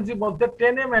হাইয়ার পোটেন্সি বলতে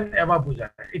 10M and above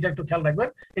বোঝায়। এটা একটু খেয়াল রাখবেন,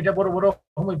 এটা বড় বড়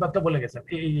হোমিওপ্যাথ বলে গেছেন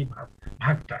এই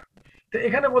ভাগটা। তো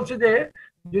এখানে বলছে যে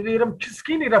যদি এরকম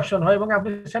স্কিন ইরাপশন হয় এবং আপনি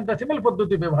সেন্টাসিমাল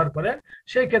পদ্ধতি ব্যবহার করেন,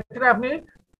 সেই ক্ষেত্রে আপনি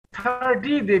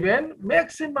 30 দেবেন,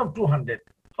 ম্যাক্সিমাম 200,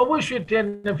 অবশ্যই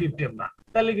 10-15 না,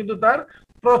 তাহলে কিন্তু তার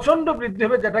প্রচন্ড বৃদ্ধি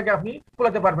হবে, যেটাকে আপনি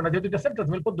কোলাতে পারবেন না, যেহেতু এটা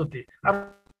সেন্টাসিমাল পদ্ধতি।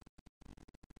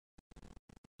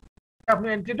 আপনি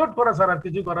অ্যান্টিডোট করা ছাড়া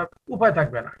কিছু করার উপায়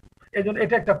থাকবে না। এই জন্য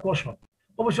এটা একটা কৌশল।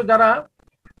 অবশ্য যারা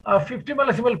 50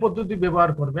 মিলিসিমেল পদ্ধতি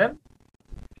ব্যবহার করবেন,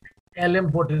 LM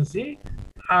পোটেন্সি,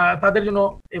 তাদের জন্য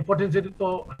এই পোটেন্সি তো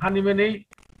হানিমেনেই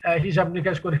হিসাব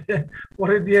নিকাশ করে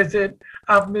করে দিয়েছেন,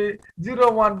 আপনি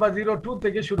 01 বা 02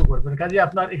 থেকে শুরু করবেন। কাজে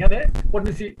আপনার এখানে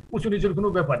পড়েছি উঁচু নিচুর কোনো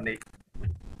ব্যাপার নেই।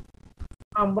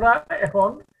 আমরা এখন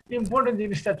ইম্পর্টেন্ট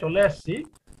জিনিসটা চলে আসছি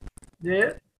যে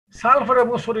সালফার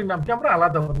এবং সরিনামকে আমরা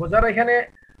আলাদা করবো। যারা এখানে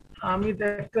আমি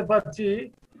দেখতে পাচ্ছি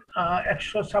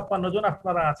 156 জন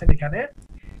আপনারা আছেন এখানে।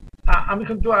 আমি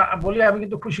কিন্তু বলি আমি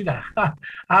কিন্তু খুশি না।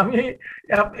 আমি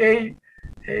এই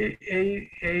এই এই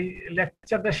এই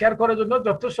লেকচারটা শেয়ার করার জন্য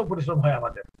যথেষ্ট পরিশ্রম হয়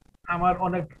আমাদের। আমার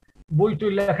অনেক বই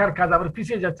টই লেখার কাজ আবার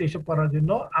পিছিয়ে যাচ্ছে এইসব করার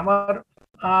জন্য।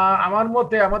 আমার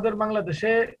মতে আমাদের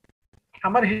বাংলাদেশে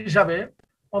আমার হিসাবে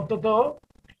অন্তত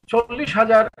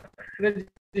 40,000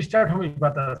 রেজিস্টার্ড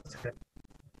হোমিওপ্যাথ আছেন,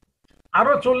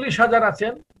 আরো 40,000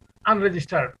 আছেন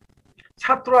আনরেজিস্টার্ড,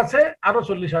 ছাত্র আছে আরো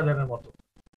 40,000-এর মতো,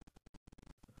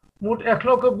 মোট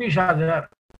 1,20,000।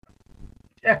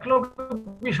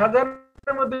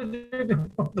 1,20,000-এর মধ্যে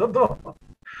অন্তত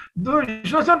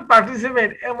 200 জন পার্টিসিপেট,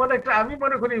 এমন একটা আমি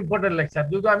মনে করি ইম্পর্টেন্ট লেকচার,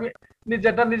 যদি আমি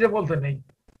নিজে বলতে নেই,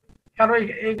 কারণ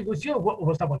এই গুছিয়ে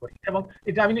উপস্থাপন করি। এবং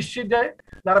এটা আমি নিশ্চিত যে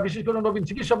যারা বিশেষ করে নবীন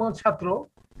চিকিৎসক এবং ছাত্র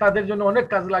তাদের জন্য অনেক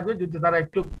কাজ লাগবে, যদি তারা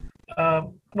একটু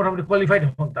মোটামুটি কোয়ালিফাইড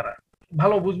হন, তারা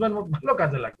ভালো বুঝবেন, ভালো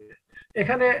কাজে লাগবে।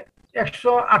 এখানে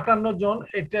 158 জন,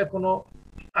 এটা কোনো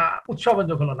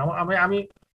উৎসবঞ্জক হলো না। আমি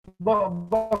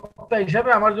বক্তা হিসাবে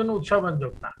আমার জন্য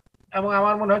উৎসবঞ্জক না। এবং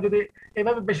আমার মনে হয় যদি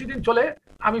এভাবে বেশি দিন চলে,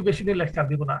 আমি বেশি দিন লেকচার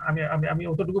দিব না, আমি আমি আমি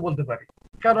অতটুকু বলতে পারি।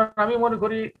 কারণ আমি মনে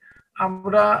করি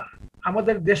আমরা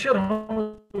আমাদের দেশের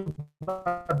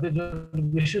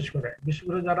বিশেষ করে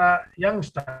যারা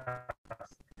ইয়াংস্টার,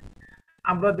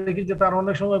 আমরা দেখি যে তারা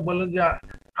অনেক সময় বলেন যে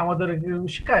আমাদের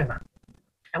শিখায় না,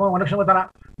 এবং অনেক সময় তারা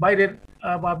বাইরের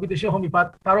বা বিদেশি হোমিওপ্যাথ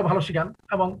তারও ভালো শিখান,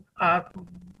 এবং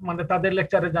মানে তাদের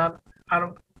লেকচারে যান আর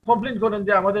কমপ্লেন করেন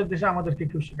যে আমাদের দেশে আমাদেরকে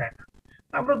কেউ শিখায় না।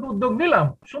 আমরা তো উদ্যোগ নিলাম,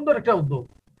 সুন্দর একটা উদ্যোগ,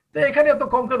 তো এখানে এত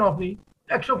কম কেন আপনি?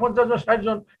 150 জন 60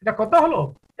 জন, এটা কথা হলো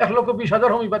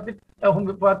 1,20,000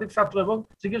 হোমিওপ্যাথিক ছাত্র এবং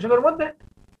চিকিৎসকের মধ্যে?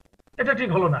 এটা ঠিক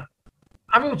হলো না,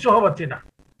 আমি উৎসাহ পাচ্ছি না।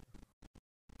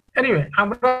 এনিওয়ে,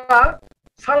 আমরা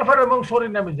সালফার এবং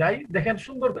সরিনামে যাই। দেখেন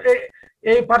সুন্দর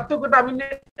এই পার্থক্যটা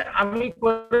আমি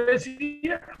করেছি,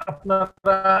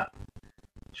 আপনারা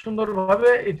সুন্দরভাবে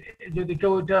যদি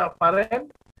কেউ এটা পারেন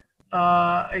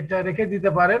এটা রেখে দিতে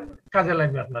পারেন, কাজে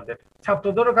লাগবে আপনাদের,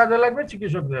 ছাত্রদেরও কাজে লাগবে,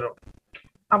 চিকিৎসকদেরও।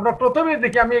 আমরা প্রথমে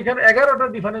দেখি, আমি এখানে 11টা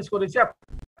ডিফারেন্স করেছি,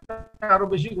 আরো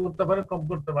বেশি করতে পারেন, কম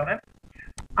করতে পারেন।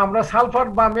 আমরা সালফার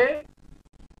বামে,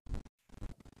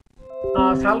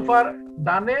 সালফার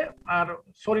ডানে, আর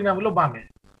সরিনাম হলো বামে।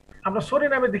 আমরা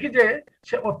সরিনামে দেখি যে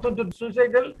সে অত্যন্ত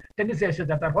সুইসাইডাল টেন্ডেন্সি এসে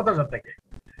যায় তার পদার্থ থেকে,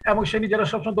 এবং সে নিজেরা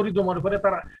সবসময় দরিদ্র মনে করে,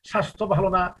 তার স্বাস্থ্য ভালো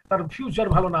না, তার ফিউচার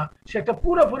ভালো না, সে একটা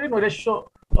পুরোপুরি নৈরাশ্য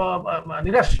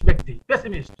নিরাশ ব্যক্তি,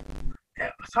 পেসিমিস্ট।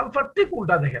 সালফার ঠিক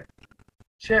উল্টা, দেখেন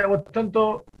সে অত্যন্ত,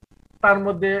 তার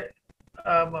মধ্যে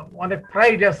অনেক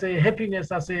প্রাইড আছে, হ্যাপিনেস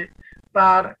আছে,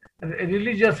 তার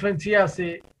রিলিজিয়াস ফ্রেন্সি আছে,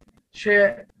 সে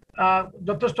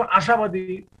যথেষ্ট আশাবাদী,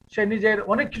 সে নিজের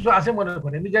অনেক কিছু আছে মনে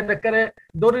করে, নিজের একেবারে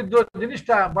দরিদ্র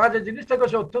জিনিসটা, বাজে জিনিসটাকে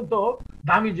সে অত্যন্ত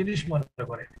দামি জিনিস মনে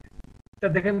করে।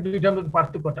 দেখেন দুইটার মধ্যে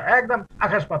পার্থক্যটা একদম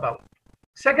আকাশ পাতাল।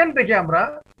 সেকেন্ড থেকে আমরা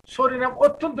সরিনাম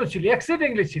অত্যন্ত ছিল,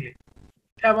 এক্সিডিংলি ছিল,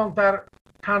 এবং তার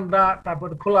ঠান্ডা, তারপর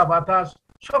খোলা বাতাস,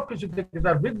 সবকিছু থেকে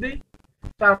তার বৃদ্ধি।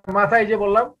 তার মাথায় যে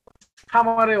বললাম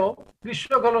খামারেও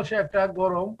গ্রীষ্মকালও সে একটা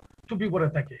গরম টুপি পরে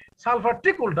থাকে। সালফার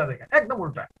ঠিক উল্টা, দেখেন একদম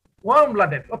উল্টা, ওয়ার্ম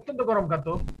ব্লাডেড, অত্যন্ত গরম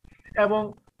কাতর, এবং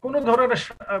কোনো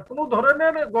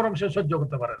ধরনের গরম সে সহ্য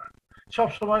করতে পারে না, সব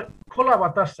সময় খোলা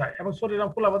বাতাস চায়, এবং সরিনাম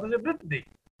খোলা বাতাসের বৃদ্ধি।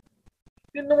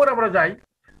 3 নম্বরে আমরা যাই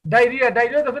ডায়রিয়া।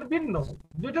 ডায়রিয়া দেখেন ভিন্ন,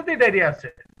 দুইটাতেই ডায়রিয়া আছে,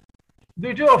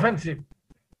 দুইটাই অফেন্সিভ,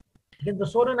 কিন্তু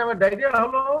সরিনামের ডায়রিয়া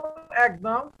হলো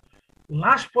একদম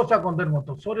লাশ পচা গন্ধের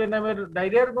মতো। সরিনামের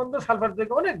ডায়রিয়ার গন্ধ সালফার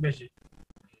থেকে অনেক বেশি,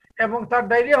 এবং তার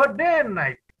ডায়রিয়া হয় ডে এন্ড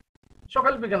নাইট,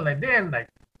 সকাল বিকাল নাই, ডে এন্ড নাইট।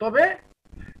 তবে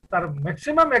তার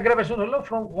ম্যাক্সিমাম অ্যাগ্রাভেশন হলো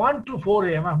ফ্রম 1 to 4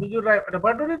 AM। আপনি যদি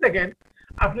রেপার্টরি দেখেন,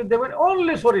 আপনি দেখবেন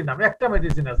অনলি সরিনাম, একটা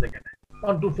মেডিসিন আছে এখানে,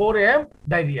 1 to 4 AM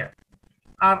ডায়রিয়া।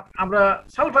 আর আমরা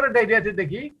সালফারের ডায়রিয়াতে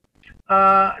দেখি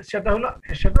সেটা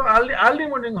আর্লি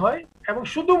মর্নিং হয়, এবং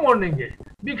শুধু মর্নিং এ,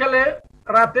 বিকালে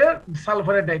রাতে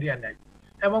সালফারের ডায়রিয়া নেয়,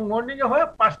 এবং মর্নিং এ হয়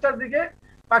 5টার দিকে,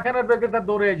 পায়খানার ব্যাগে তার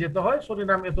দৌড়ে যেতে হয়।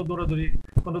 সরিনাম এত দৌড়াদৌড়ি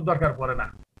কোনো দরকার পড়ে না।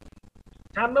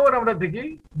 4 নম্বর আমরা দেখি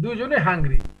দুইজনে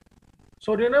হাংরি।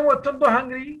 সরিনাম অত্যন্ত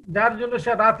হাংরি, যার জন্য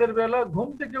সে রাতের বেলা ঘুম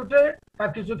থেকে উঠে তার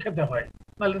কিছু খেতে হয়,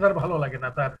 নাহলে তার ভালো লাগে না,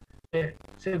 তার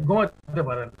সে ঘুমাতে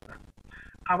পারে না।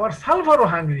 আবার সালফারও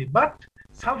হাংরি, বাট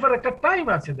সালফার একটা টাইম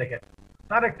আছে, দেখেন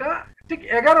তার একটা ঠিক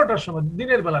 11টার সময়,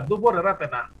 দিনের বেলা, দুপুরে, রাতে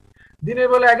না, দিনের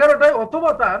বেলা 11টায়,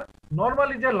 অথবা তার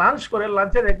নর্মালি যে লাঞ্চ করে,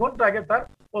 লাঞ্চের 1 ঘন্টা আগে তার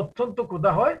অত্যন্ত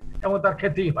ক্ষুধা হয়, এবং তার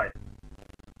খেতেই হয়।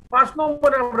 5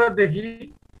 নম্বরে আমরা দেখি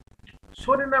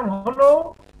সোরিনাম হলো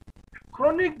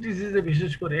ক্রনিক ডিজিজে,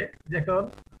 বিশেষ করে যখন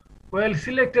well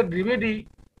selected remedy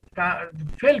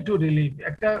fail to relieve,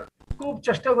 একটা খুব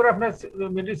চেষ্টা করে আপনার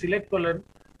রেমেডি সিলেক্ট করলেন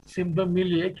সিমটম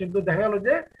মিলিয়ে, কিন্তু দেখা গেল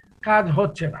যে কাজ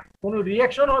হচ্ছে না, কোনো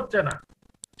রিয়াকশন হচ্ছে না,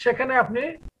 সেখানে আপনি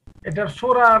এটার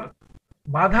সোরার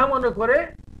বাধা মনে করে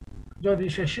যদি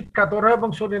সে শীতকাতর হয় এবং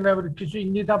সোরিনামের কিছু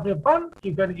ইঙ্গিত আপনি পান,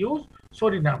 ইউ ক্যান ইউজ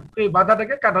সোরিনাম এই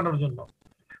বাধাটাকে কাটানোর জন্য।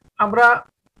 আমরা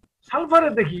সালফারে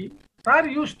দেখি তার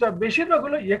ইউজটা বেশিরভাগ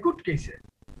হলো একুট কেসে।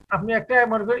 আপনি একটা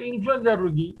মনে করেন ইনফ্লুয়েঞ্জার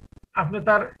রোগী, আপনি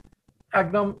তার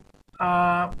একদম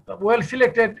ওয়েল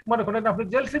সিলেক্টেড মনে করেন আপনি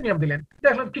জেলসিমিয়াম দিলেন,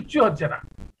 দেখলেন কিচ্ছু হচ্ছে না,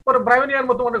 পরে ব্রায়োনিয়ার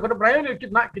মতো মনে করেন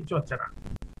ব্রায়োনিয়ার না কিচ্ছু হচ্ছে না,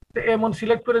 তো এমন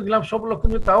সিলেক্ট করে দিলাম সব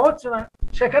লক্ষণ তাও হচ্ছে না,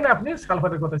 সেখানে আপনি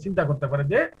সালফারের কথা চিন্তা করতে পারেন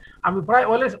যে আমি প্রায়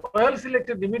ওয়েল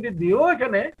সিলেক্টেড রেমেডি দিয়েও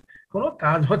এখানে কোনো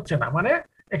কাজ হচ্ছে না, মানে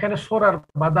এখানে সোরার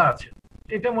বাধা আছে,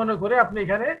 এটা মনে করে আপনি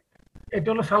এখানে, এটা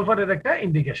হলো সালফারের একটা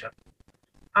ইন্ডিকেশন।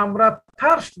 আমরা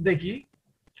থার্স্ট দেখি,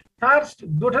 থার্স্ট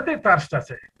দুটাতেই থার্স্ট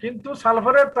আছে, কিন্তু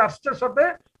সালফারের থার্স্টের সাথে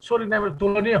সোরিনামের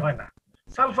তুলনীয় হয় না।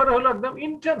 সালফার হলো একদম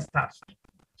ইন্টেন্স থার্স্ট,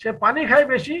 সে পানি খায়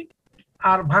বেশি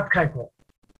আর ভাত খায় কম,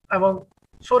 এবং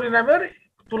সোরিনামের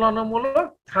তুলনামূলক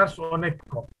থার্স্ট অনেক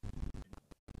কম।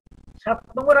 7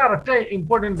 নম্বরে আর একটা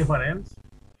ইম্পর্টেন্ট ডিফারেন্স,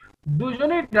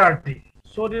 দুজনেই ডার্টি,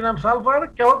 সোডিয়াম সালফার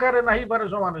কেউ কারে নাহি পারে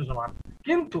সমানে সমান,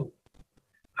 কিন্তু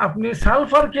আপনি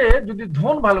সালফারকে যদি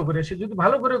ধোন ভালো করে, সে যদি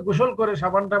ভালো করে গোসল করে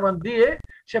সাবান টাবান দিয়ে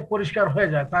সে পরিষ্কার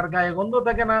হয়ে যায়, তার গায়ে গন্ধ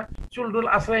থাকে না, চুল টুল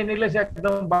আশ্রয় নিলে সে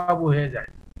একদম বাবু হয়ে যায়।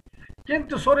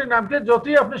 কিন্তু সোরিনামকে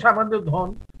যতই আপনি সাবান দিয়ে ধোন,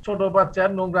 ছোট বাচ্চার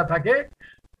নোংরা থাকে,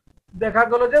 দেখা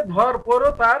গেল যে ধোয়ার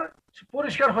পরও তার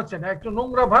পরিষ্কার হচ্ছে না, একটু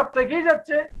নোংরা ভাব থেকেই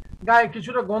যাচ্ছে, গায়ে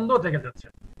কিছুটা গন্ধ থেকে যাচ্ছে।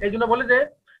 এই জন্য বলে যে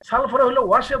সালফার হলো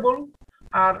ওয়াশেবল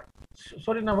আর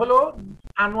সোরিনাম হলো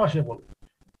আনওয়াশেবল।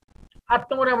 8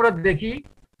 নম্বরে আমরা দেখি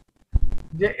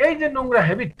যে এই যে নোংরা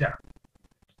হ্যাবিটটা,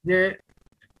 যে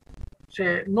সে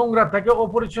নোংরা থাকে,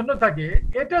 অপরিচ্ছন্ন থাকে,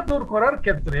 এটা দূর করার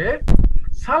ক্ষেত্রে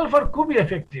সালফার খুবই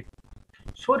এফেক্টিভ,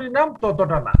 সোরিনাম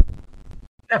ততটা না।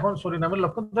 এখন সোরিনামের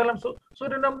লক্ষণ দিলাম,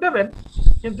 সোরিনাম দেবেন,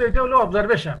 কিন্তু এটা হলো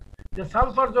অবজারভেশন যে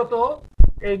সালফার যত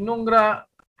এই নোংরা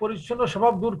পরিচ্ছন্ন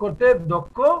স্বভাব দূর করতে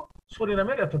দক্ষ,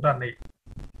 সোরিনামের এতটা নেই।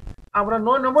 আমরা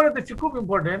 9 নম্বরে দেখছি খুব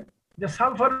ইম্পর্টেন্ট, যে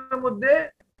সালফারের মধ্যে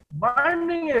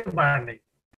বার্নিং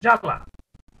জ্বালা,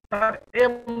 তার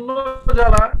এমন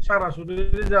জ্বালা, সারা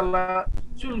শরীরে জ্বালা,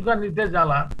 চুলকানিতে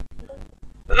জ্বালা,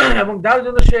 এবং যার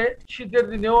জন্য সে শীতের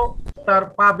দিনেও তার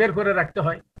পা বের করে রাখতে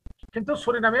হয়। কিন্তু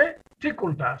সোরিনামে ঠিক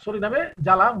উল্টা, সোরিনামে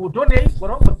জ্বালা মুঠো নেই,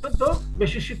 বরং অত্যন্ত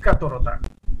বেশি শীতকাতরতা।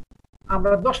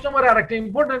 আমরা 10 নম্বরে আরেকটা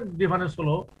ইম্পর্টেন্ট ডিফারেন্স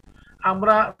হলো,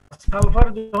 আমরা সালফার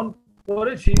যখন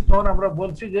করেছি তখন আমরা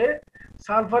বলছি যে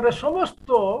সালফারের সমস্ত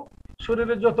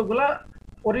শরীরের যতগুলা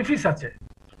অরিফিস আছে,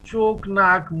 চোখ,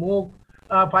 নাক, মুখ,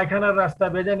 পায়খানার রাস্তা,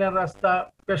 বেজানার রাস্তা,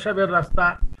 পেশাবের রাস্তা,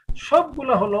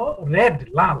 সবগুলো হলো রেড,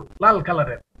 লাল লাল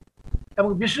কালারের,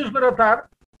 এবং বিশেষ করে তার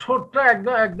ঠোঁটটা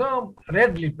একদম একদম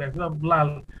রেড লিপ, একদম লাল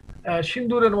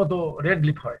সিন্দুরের মতো রেড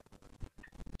লিপ হয়।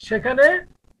 সেখানে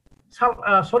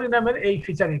সোরিনামের এই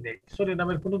ফিচারই নেই,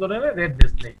 সোরিনামের কোনো ধরনের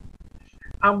রেডনেস নেই।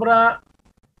 আমরা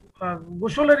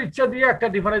গোসলের ইচ্ছা দিয়ে একটা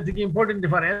ডিফারেন্স দেখি, ইম্পর্টেন্ট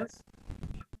ডিফারেন্স,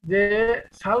 যে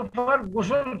সালফার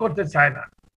গোসল করতে চায় না,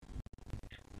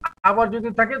 আবার যদি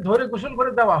তাকে ধরে গোসল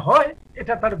করে দেওয়া হয়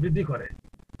এটা তার বৃদ্ধি করে,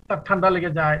 তার ঠান্ডা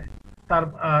লেগে যায়, তার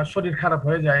শরীর খারাপ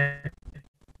হয়ে যায়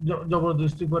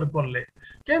জবরদস্তি করে করলে।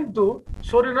 কিন্তু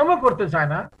সোরিনামও করতে চায়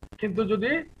না, কিন্তু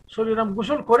যদি সোরিনাম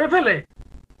গোসল করে ফেলে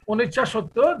অনিচ্ছা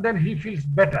সত্ত্বেও, দেন হি ফিলস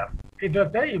বেটার। এটা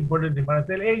একটা ইম্পর্টেন্ট ডিফারেন্স।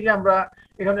 এই যে আমরা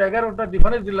এখানে 11টা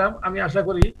ডিফারেন্স দিলাম, আমি আশা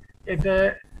করি এটা,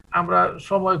 আমরা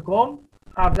সময় কম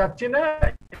আর যাচ্ছি না,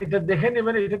 এটা দেখে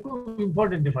নেবেন, এটা খুব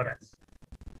ইম্পর্টেন্ট ডিফারেন্স।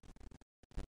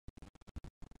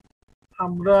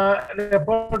 আমরা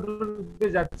রেপার্টরিতে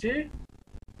যাচ্ছি,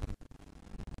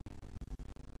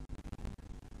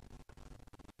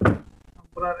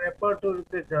 আমরা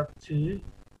রেপার্টরিতে যাচ্ছি,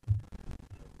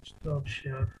 স্টপ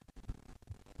শেয়ার।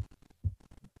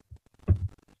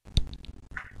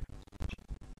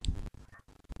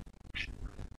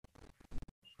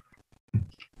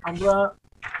 আমরা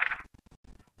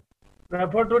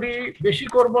রেপার্টরি বেশি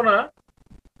করব না,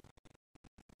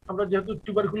 আমরা যেহেতু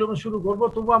টিউবারকুলোম শুরু করব,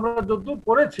 তবু আমরা যতদূর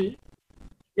পড়েছি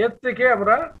এর থেকে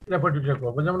আমরা রেপার্টরিটা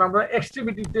করবো। যেমন আমরা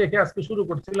এক্সট্রিমিটি থেকে আজকে শুরু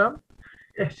করছিলাম,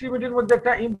 এক্সট্রিমিটির মধ্যে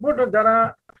একটা ইম্পর্টেন্ট, যারা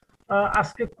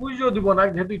আজকে কুইজও দিব না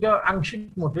যেহেতু এটা আংশিক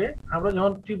মতে, আমরা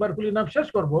যখন টিউবারকুলিনাম শেষ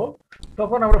করব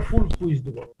তখন আমরা ফুল কুইজ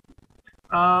দিব।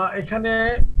 এখানে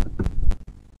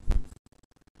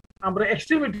আমরা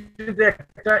এক্সট্রিমিটিতে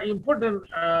একটা ইম্পর্টেন্ট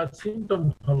সিমটম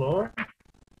হলো,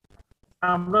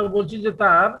 আমরা বলছি যে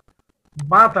তার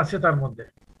বাত আছে তার মধ্যে,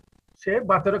 সে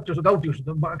বাতের একটু গাউটি ওষুধ,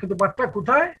 কিন্তু বাতটা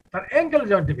কোথায়? তার অ্যাঙ্কেল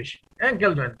জয়েন্টে বেশি,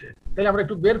 অ্যাঙ্কেল জয়েন্টে। তাহলে আমরা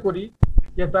একটু বের করি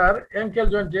যে তার অ্যাঙ্কেল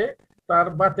জয়েন্টে তার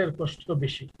বাতের কষ্ট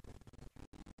বেশি।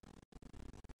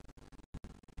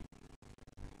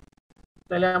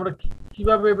 তাহলে আমরা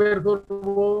কিভাবে বের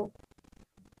করব?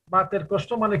 বাতের কষ্ট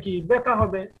মানে কি? ব্যথা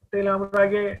হবে। তাহলে আমরা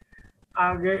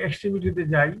আগে এক্সট্রিমিটিতে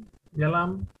যাই, গেলাম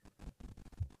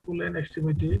ফুল এন্ড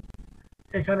এক্সট্রিমিটি।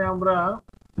 এখানে আমরা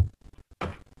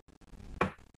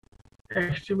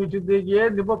এক্সট্রিমিটিতে গিয়ে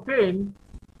দেব পেইন,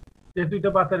 যেহেতু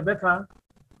এটা বাতের ব্যথা,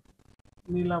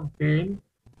 নিলাম পেইন।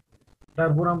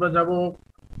 তারপর আমরা যাব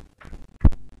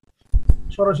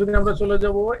সরাসরি আমরা চলে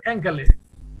যাব অ্যাঙ্কেলে।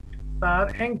 তার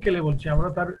অ্যাঙ্কেলে বলছি আমরা,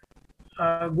 তার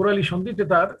গোড়ালি সন্ধিতে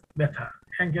তার ব্যথা,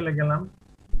 অ্যাঙ্কেলে গেলাম।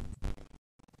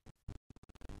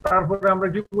 তারপরে আমরা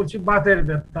কি বলছি? বাতের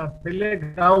ব্যথা, তাহলে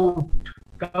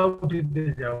গাউটিতে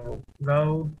যাব,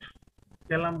 গাউট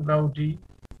গেলাম, গাউটি।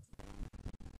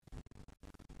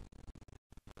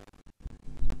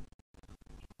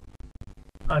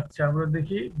 আচ্ছা আমরা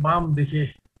দেখি বাম দিকে,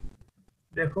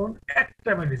 দেখুন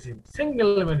একটা মেডিসিন,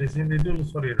 সিঙ্গেল মেডিসিন, এটা হলো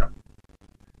সরিনাম।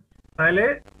 তাহলে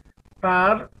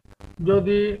তার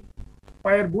যদি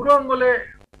পায়ের বুড়ো আঙ্গুলে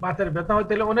বাতের ব্যথা হয়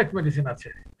তাহলে অনেক মেডিসিন আছে,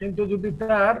 কিন্তু যদি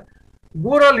তার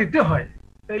গোড়ালিতে হয়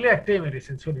তাহলে একটাই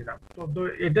মেডিসিন, সরিনাম। তো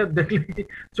এটা দেখলে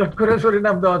চট করে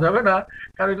সরিনাম দেওয়া যাবে না,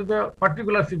 কারণ এটা তো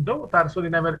পার্টিকুলার সিমটম, তার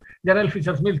সরিনামের জেনারেল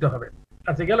ফিচার্স মিলতে হবে।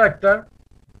 আচ্ছা গেল একটা,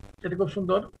 এটা খুব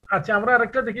সুন্দর। আচ্ছা আমরা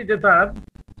আরেকটা দেখি যে তার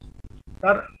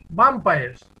বাম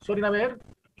পায়ের সরিনামের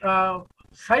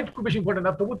সাইড খুব বেশি ইম্পর্টেন্ট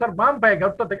না, তবু তার বাম পায়ে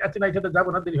গাউটটা থেকে, আচ্ছা না এটাতে যাবো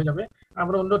না, দেরি হয়ে যাবে,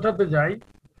 আমরা অন্যটাতে যাই।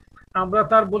 আমরা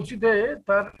তার বলছি যে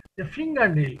তার যে ফিঙ্গার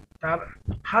নেই, তার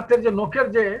হাতের যে নখের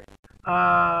যে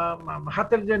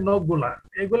হাতের যে নখগুলা,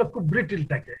 এগুলো খুব ব্রিটিল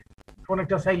থাকে,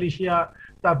 অনেকটা সাইলিশিয়া,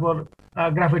 তারপর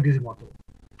গ্রাফাইটিস মতো,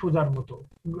 ফুজার মতো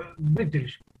ব্রিটিল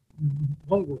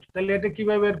ভঙ্গুর। তাহলে এটা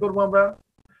কিভাবে বের করবো আমরা?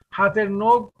 হাতের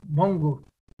নখ ভঙ্গুর,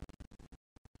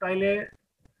 তাইলে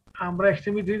আমরা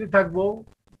এক্সট্রিমিটিতে থাকবো,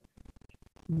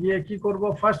 গিয়ে কি করব?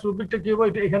 ফার্স্ট রুব্রিকটা কি হবে?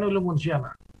 এটা এখানে হলো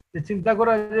মুন্সিয়ানা, যে চিন্তা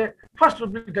করা যে ফার্স্ট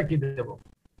রুব্রিকটা কি দেব?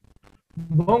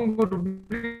 ভঙ্গুর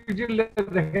ব্রিটিল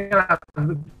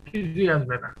কিছুই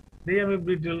আসবে না, দেখি আমি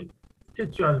ব্রিটিল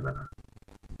কিচ্ছু আসবে না।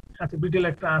 আচ্ছা ব্রিটিল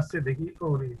একটা আসছে দেখি,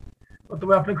 ওরে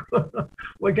তবে আপনি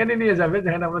ওইখানে নিয়ে যাবে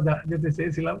যেখানে আমরা যেতে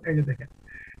চেয়েছিলাম। এই যে দেখেন,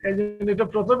 এই জন্য এটা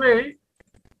প্রথমেই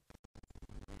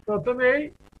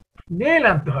নেইল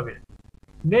আনতে হবে,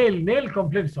 নেইল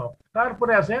কমপ্লিট সফট,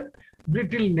 তারপরে আসেন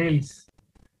ব্রিটিল নেইলস।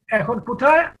 এখন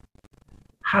কোথায়?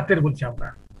 হাতের বলছি আমরা,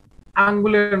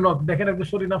 আঙ্গুলের নখ দেখেন একদম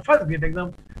সরিনাম ফার্স্ট গ্রেড, একদম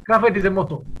গ্রাফাইটিসের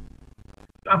মতো।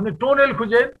 আপনি টোনেল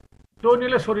খুঁজেন,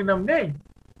 টোনেলে সরিনাম নেই,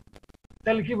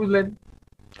 তাহলে কি বুঝলেন?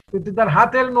 কিন্তু তার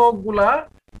হাতের নখ গুলা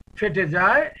ফেটে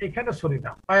যায়, এখানে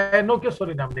সরিনাম, পায়ের নখে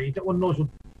সরিনাম নেই, এটা অন্য ওষুধ।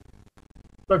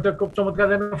 তো একটা খুব চমৎকার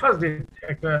ফার্স্ট গ্রেড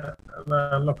একটা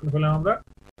লক্ষণ পেলাম আমরা।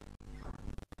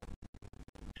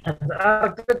 আর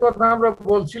একটা কথা আমরা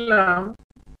বলছিলাম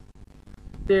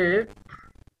যে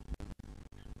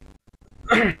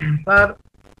তার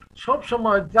সব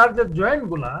সময় যার যে জয়েন্ট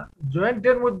গুলা,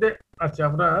 জয়েন্টের মধ্যে, আচ্ছা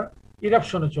আমরা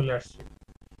ইরাপশনে চলে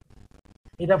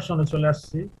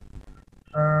আসছি।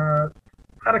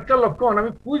 আর একটা লক্ষণ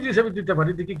আমি কুইজ হিসেবে দিতে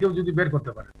পারি, দেখি কেউ যদি বের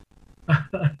করতে পারে।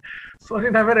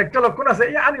 সরিনামের একটা লক্ষণ আছে,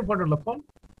 এই আনইম্পর্টেন্ট লক্ষণ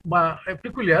বা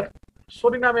পিকুলিয়ার,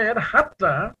 সরিনামের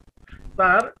হাতটা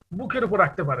তার বুকের উপর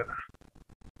রাখতে পারে না,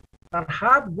 তার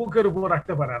হাত বুকের উপর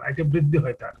রাখতে পারে না, এটা বৃদ্ধি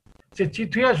হয় তার। সে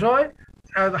চিঠিয়াস হয়,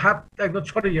 হাত একদম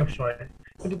ছড়িয়াস হয়,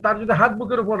 কিন্তু তার যদি হাত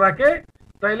বুকের উপর রাখে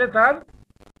তাইলে তার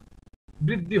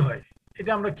বৃদ্ধি হয়।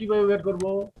 এটা আমরা কিভাবে বের করব?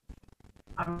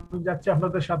 আমি যাচ্ছি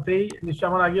আপনাদের সাথেই, নিশ্চয়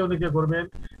আমার আগে অনেকে করবেন।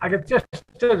 আগে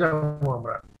চেস্টে যাবো,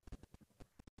 আমরা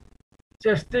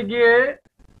চেস্টে গিয়ে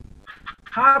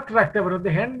হাত রাখতে পারবো,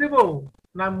 হ্যান্ড দিব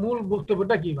না, মূল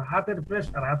বক্তব্যটা কি? হাতের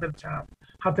প্রেসার,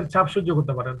 হাতের ছাপ সহ্য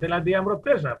করতে পারেন, তাহলে দিয়ে আমরা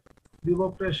প্রেসার দিব,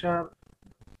 প্রেসার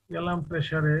গেলাম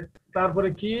প্রেসারে, তারপরে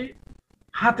কি?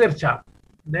 হাতের চাপ,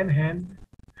 দেন হ্যান্ড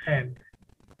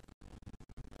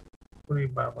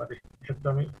বাবারে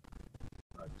একদমই।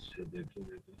 আচ্ছা দেখি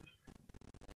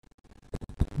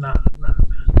না,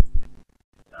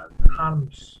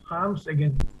 আর্মস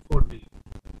এগেইনস্ট বডি,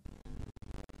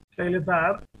 তাইলে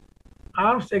তার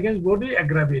আর্মস এগেইনস্ট বডি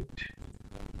অ্যাগ্রাভেট,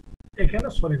 এখানে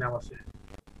সরিনাম আছে।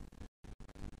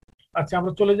 আচ্ছা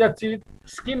আমরা চলে যাচ্ছি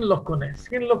স্কিন লক্ষণে।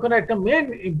 স্কিন লক্ষণে একটা মেইন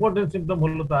ইম্পর্টেন্ট সিম্পটম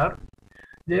হলো তার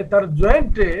যে তার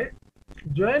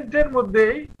জয়েন্টের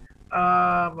মধ্যেই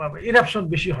ইরাপশন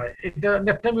বেশি হয়, এটা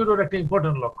নেপটামিউরোর একটা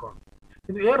ইম্পর্টেন্ট লক্ষণ।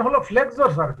 কিন্তু এর হলো ফ্লেক্সর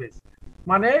সারফেস,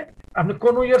 মানে আপনি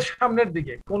কোন এর সামনের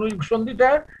দিকে, কোন সন্ধিটা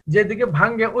যেদিকে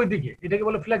ভাঙে ওই দিকে, এটাকে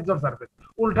বলে ফ্লেক্সর সারফেস,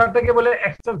 উল্টাটাকে বলে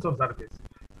এক্সটেনসর সারফেস।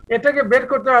 এটাকে বের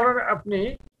করতে হলে আপনি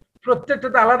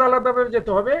প্রত্যেকটাতে আলাদা আলাদা ভাবে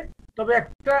যেতে হবে, তবে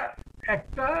একটা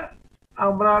একটা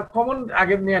আমরা কমন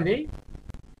আগে নিয়ে নিই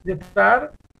যে তার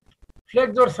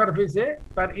ফ্লেক্সর সারফেসে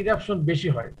তার ইরাপশন বেশি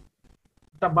হয়,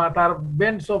 বা তার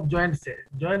বেন্ডস অফ জয়েন্টসে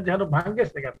জয়েন্ট যেন ভাঙে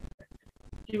সেখানে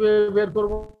কিভাবে বের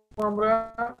করবো আমরা?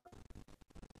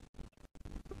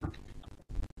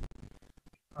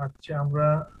 আচ্ছা, আমরা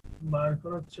বার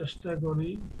করার চেষ্টা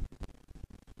করি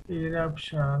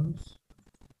ইরাপশনস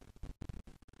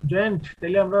জয়েন্ট,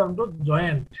 তাহলে আমরা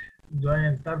জয়েন্ট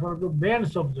জয়েন্ট, তারপর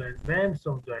বেন্ডস of joint, বেন্ডস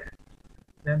of joint,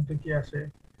 joint কি আছে?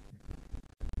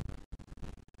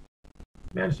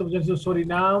 বেন্ডস অফ জয়েন্ট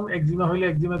সরিনাম, এক্সিমা হইলে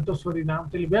এক্সিমার তো সরিনাম,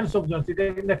 তাহলে বেন্ডস অফ জয়েন্ট এটা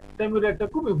একটা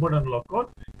খুব ইম্পর্টেন্ট লক্ষণ,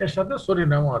 এর সাথে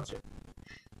সরিনামও আছে।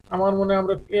 আমার মনে হয়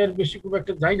আমরা এর বেশি খুব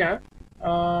একটা যাই না।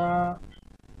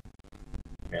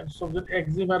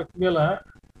 এক্সিমার বেলা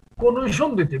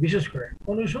কনুসন্ধিতে, বিশেষ করে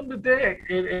কনুসন্ধিতে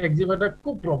এক্সিমাটা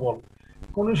খুব প্রবল।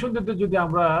 কনুসন্ধিতে যদি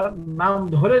আমরা নাম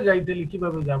ধরে যাই তাহলে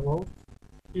কিভাবে যাব?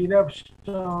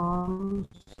 ইরাপশন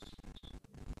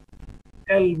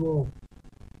এলবো,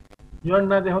 জয়েন্ট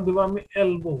না যখন দেবো আমি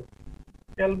এলবো,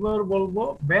 এলবোর বলবো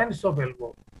বেন্ডস অফ এলবো,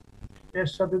 এর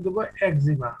সাথে দেবো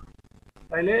এক্সিমা,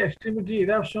 তাইলে extremity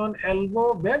eruption elbow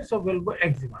বেন্ডস of elbow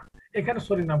এক্সিমা। এখানে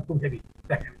সরিনাম খুব হেভি,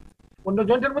 দেখেন অন্য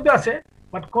জয়েন্টের মধ্যে আছে,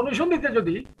 বাট কনুসন্ধিতে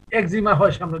যদি এক্সিমা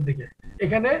হয় সামনের দিকে,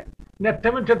 এখানে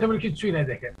নেট্টামিন টেট্টামিন কিছুই নাই,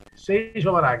 দেখেন সেই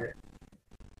সবার আগে।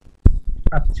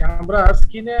 আচ্ছা, আমরা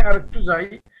স্কিনে আর একটু যাই।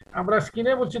 আমরা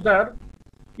স্কিনে বলছি তার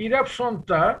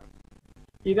ইরাপশনটা,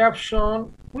 ইরাপশন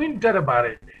উইন্টারে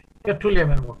বাড়ে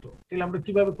পেট্রোলিয়ামের মতো, তাহলে আমরা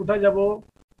কিভাবে কোথায় যাব?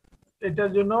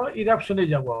 এটার জন্য ইরাপশনে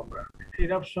যাব, আমরা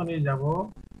ইরাপশনে যাব,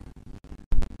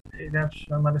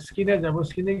 ইরাপশন মানে স্কিনে যাব,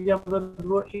 স্কিনে গিয়ে আমরা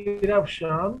দেবো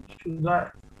ইরাপশন সুজা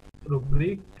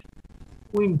রুব্রিক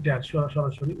উইন্টার,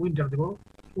 সরাসরি উইন্টার দেবো,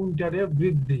 উইন্টারে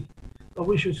বৃদ্ধি,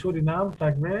 অবশ্যই সরিনাম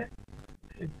থাকবে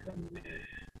এখানে,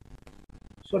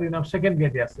 সরিনাম সেকেন্ড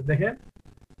গেটে আছে, দেখেন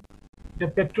এটা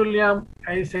পেট্রোলিয়াম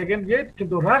এই সেকেন্ড গেট,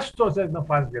 কিন্তু রাষ্ট্র আছে একদম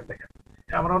ফার্স্ট গেট। দেখেন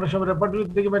আমরা অনেক সময় রেপার্টরি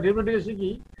দেখি বা ডেভেলপমেন্টে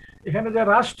শিখি, এখানে যে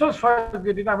রাষ্ট্র ফার্স্ট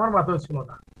গেট এটা আমার মাথায় ছিল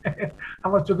না,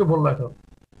 আমার চোখে বললো এখন।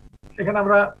 এখানে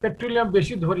আমরা পেট্রোলিয়াম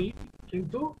বেশি ধরি,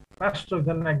 কিন্তু রাষ্ট্র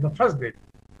এখানে একদম ফার্স্ট গেট।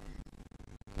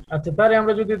 আচ্ছা, তারে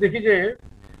আমরা যদি দেখি যে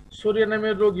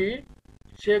সোরিয়ানামের রোগী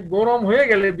সে গরম হয়ে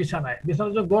গেলে বিছানায়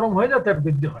যখন গরম হয়ে যায় তার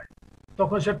বৃদ্ধি হয়,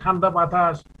 তখন সে ঠান্ডা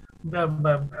বাতাস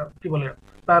কি বলে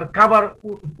তার খাবার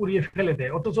পুড়িয়ে ফেলে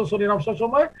দেয়, অথচ সোরিয়ানাম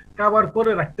সবসময় খাবার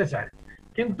করে রাখতে চায়,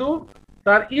 কিন্তু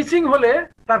তার ইচিং হলে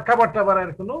তার খাবার টাবার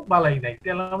আর কোনো বালাই নাই।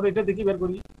 তাহলে আমরা এটা দেখি বের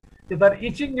করি যে তার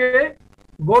ইচিং এ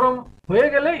গরম হয়ে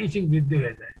গেলে ইচিং বৃদ্ধি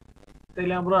হয়ে যায়,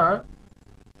 তাইলে আমরা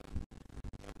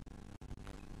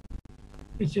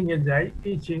ইচিং এ যাই,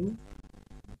 ইচিং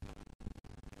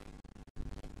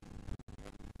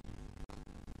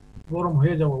গরম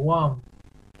হয়ে যাব, ওয়ার্ম,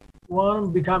 ওয়ার্ম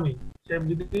বিকামিং, সে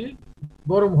যদি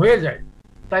গরম হয়ে যায়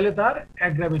তাহলে তার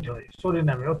অ্যাগ্রাভেট হয়,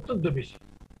 সরিনামে অত্যন্ত বেশি।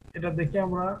 এটা দেখে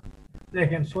আমরা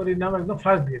দেখেন সরিনাম একদম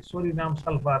first gate, psorinum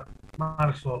sulphur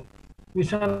merc sol,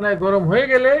 বিছানায় গরম হয়ে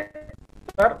গেলে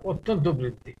তার অত্যন্ত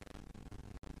বৃদ্ধি।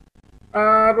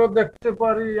 আরো দেখতে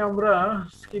পারি আমরা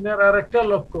স্কিনের আর একটা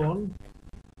লক্ষণ,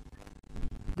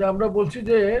 যে আমরা বলছি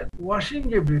যে ওয়াশিং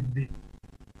এ বৃদ্ধি।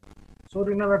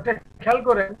 সরিনাম একটা খেয়াল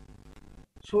করেন,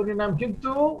 সরিনাম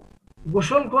কিন্তু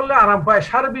গোসল করলে আরাম পায়,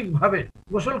 সার্বিক ভাবে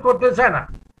গোসল করতে চায় না,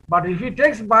 but if he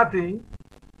takes bathing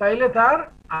তাইলে তার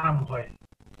আরাম হয়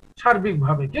সার্বিক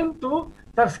ভাবে, কিন্তু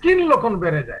তার স্কিন লক্ষণ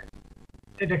বেড়ে যায়,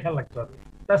 এটা খেয়াল রাখতে হবে।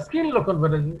 তার স্কিন লক্ষণ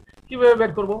বেড়ে যায়, কিভাবে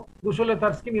বের করবো? গোসলে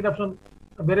তার স্কিন ইরাপশন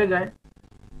বেড়ে যায়,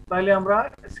 তাইলে আমরা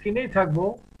স্কিনেই থাকবো,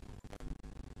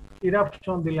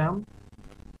 ইরাপশন দিলাম,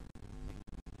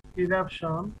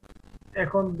 ইরাপশন,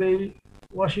 এখন দেই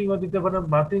ওয়াশিংও দিতে পারেন,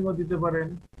 বাথিংও দিতে পারেন,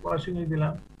 ওয়াশিং এ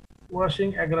দিলাম, ওয়াশিং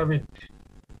অ্যাগ্রাভেট,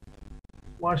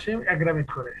 ওয়াশিং অ্যাগ্রাভেট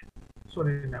করে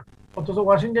সরিনাম, অথচ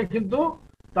ওয়াশিং এ কিন্তু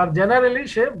তার জেনারেলি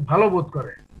সে ভালো বোধ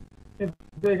করে,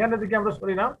 কিন্তু এখানে থেকে আমরা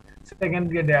সরিনাম সেকেন্ড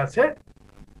গ্রেডে আছে,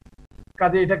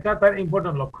 কাজে এটা একটা তার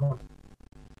ইম্পর্টেন্ট লক্ষণ।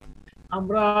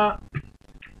 আমরা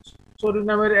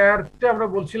সরিনামের এরটা আমরা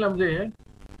বলছিলাম যে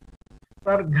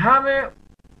তার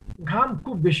ঘাম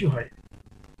খুব বেশি হয়,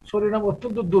 সরিনাম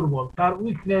অত্যন্ত দুর্বল, তার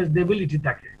উইকনেস ডেবিলিটি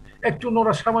থাকে, একটু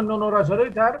সামান্য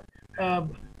নড়াচড়াই তার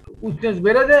উইকনেস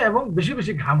বেড়ে যায় এবং বেশি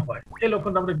বেশি ঘাম হয়, এই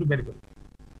লক্ষণটা আমরা একটু বের করি।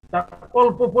 তার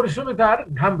অল্প পরিশ্রমে তার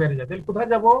ঘাম বেড়ে যায়, তাহলে কোথায়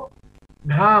যাব?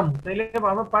 ঘাম, তাইলে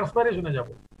আমরা পার্সপাইরেশনে যাব,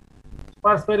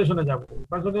 পার্সপাইরেশনে যাব,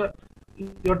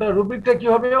 ওটা রুব্রিকটা কি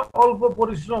হবে? অল্প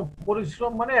পরিশ্রম,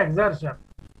 পরিশ্রম মানে এক্সারশন,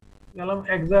 গেলাম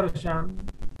এক্সারশন,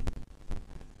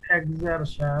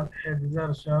 এক্সারশন,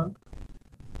 এক্সারশন,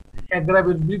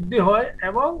 অ্যাগ্রাভেট বৃদ্ধি হয়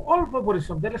এবং অল্প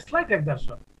পরিশ্রম, দ্যাট ইজ স্লাইট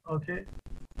এক্সারশন, ওকে,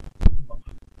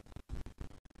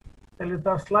 তাহলে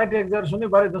তার স্লাইট এক্সারশনই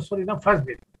বাড়ে সরিনাম ফার্স্ট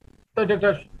বিট, তো এটা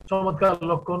একটা চমৎকার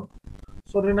লক্ষণ।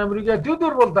 সরিনাম রোগী এত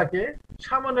দুর্বল থাকে,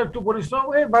 সামান্য একটু পরিশ্রম,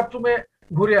 এই বাথরুমে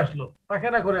ঘুরে আসলো,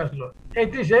 পায়খানা করে আসলো,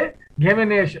 এইটি সে ঘেমে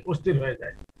নিয়ে এসে অস্থির হয়ে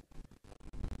যায়।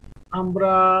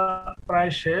 আমরা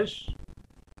প্রায় শেষ।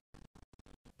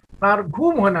 তার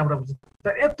ঘুম হয় না, আমরা বুঝি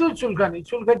তার এত চুলকানি,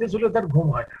 চুলকাইতে চুলে তার ঘুম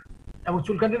হয় না। এবং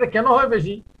চুলকানিটা কেন হয়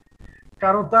বেশি?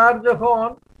 কারণ তার যখন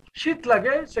শীত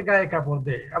লাগে সে গায়ে কাপড়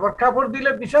দেয়, আবার কাপড়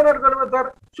দিলে বিছানার গরমে তার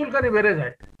চুলকানি বেড়ে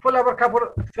যায়, ফলে আবার কাপড়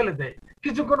ফেলে দেয়,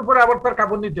 কিছুক্ষণ পরে আবার তার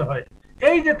কাপড় নিতে হয়।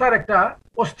 এই যে তার একটা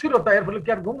অস্থিরতা, এর ফলে কি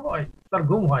আর ঘুম হয়? তার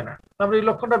ঘুম হয় না। আমরা এই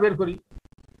লক্ষণটা বের করি,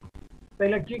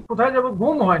 তাইলে কি কোথায় যাব?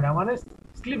 ঘুম হয় না মানে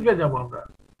স্লিপে যাব আমরা।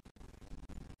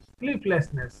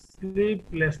 স্লিপলেসনেস,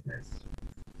 স্লিপলেসনেস,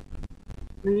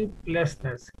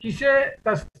 স্লিপলেসনেস কিসে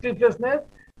তার sleeplessness?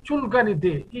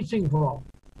 চুলকানিতে, etching from,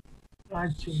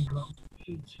 etching from,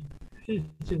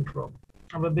 etching from.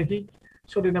 আমরা দেখি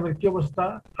সরিনামের কি অবস্থা।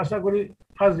 আশা করি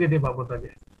ফার্স্ট গ্রেডে পাবো তাকে।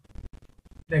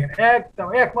 দেখেন একদম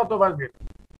একমাত্র ফার্স্ট গ্রেড।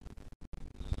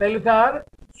 তাইলে তার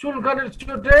চুলকানির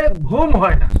চোটে ঘুম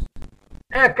হয় না,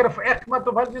 একমাত্র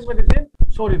ফার্স্ট গ্রেড মেডিসিন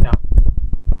সরিনাম।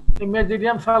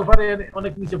 ম্যাজেরিয়াম সালফারে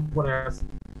অনেক নিচে পড়ে আছে।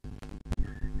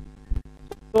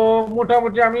 তো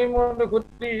মোটামুটি আমি মনে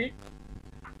করি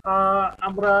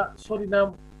আমরা সরিনাম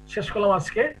শেষ করলাম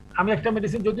আজকে। আমি একটা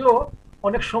মেডিসিন যদিও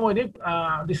অনেক সময় নেই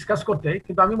ডিসকাস করতে,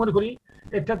 কিন্তু আমি মনে করি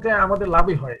এটাতে আমাদের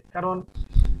লাভই হয়। কারণ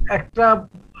একটা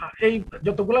এই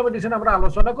যতগুলো মেডিসিন আমরা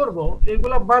আলোচনা করব,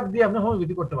 এইগুলা বাদ দিয়ে আপনি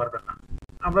হোমিওপ্যাথি করতে পারবেন না।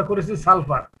 আমরা করেছি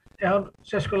সালফার, এখন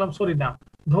শেষ করলাম সরিনাম,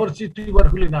 ধরছি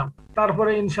টিউবারকুলিনাম,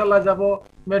 তারপরে ইনশাল্লাহ যাব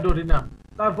মেডোরিনাম,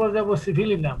 তারপর যাব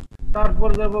সিভিলিনাম, তারপর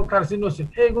যাব কার্সিনোসিন।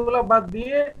 এইগুলা বাদ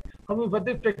দিয়ে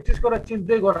হোমিওপ্যাথিক প্র্যাকটিস করার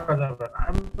চিন্তাই করা যাবে না।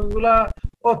 এগুলা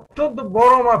অত্যন্ত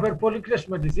বড় মাপের পলিক্রেস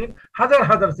মেডিসিন, হাজার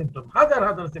হাজার সিমটম, হাজার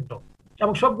হাজার সিমটম,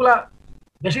 এবং সবগুলা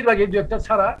বেশিরভাগই দু একটা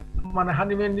ছাড়া মানে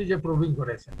হানিম্যান নিজে প্রুভিং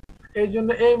করেছে। এই জন্য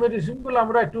এই মেডিসিনগুলো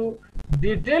আমরা একটু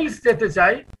ডিটেলস যেতে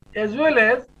চাই, এজ ওয়েল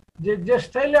এজ যে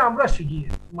স্টাইলে আমরা শিখি।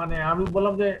 মানে আমি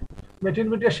বললাম যে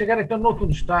মেথমেটিক্স শেখার একটা নতুন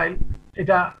স্টাইল,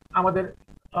 এটা আমাদের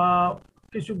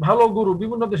কিছু ভালো গুরু,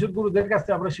 বিভিন্ন দেশের গুরুদের কাছে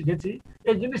আমরা শিখেছি,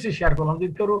 এই জিনিসই শেয়ার করলাম।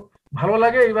 যদি কারো ভালো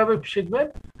লাগে এইভাবে শিখবেন,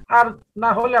 আর না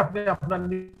হলে আপনি আপনার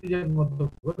নিজের মধ্যে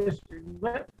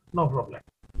শিখবেন, নো প্রবলেম।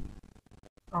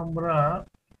 আমরা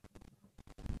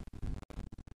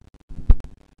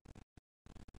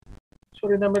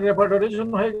সরিনামের রেপার্টরিজেশন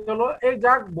হয়ে গেল। এই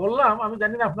যা বললাম, আমি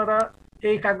জানি না আপনারা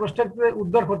এই কাগজটাকে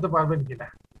উদ্ধার করতে পারবেন কিনা।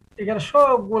 এখানে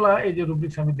সবগুলা এই যে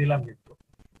রুব্রিক্স আমি দিলাম, কিন্তু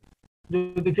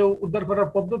যদি কেউ উদ্ধার করার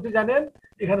পদ্ধতি জানেন,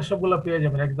 এখানে সবগুলা পেয়ে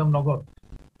যাবেন একদম নগদ।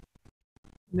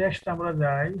 নেক্সট আমরা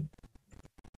যাই।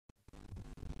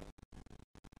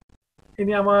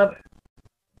 তিনি আমার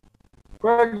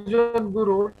কয়েকজন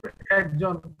গুরুর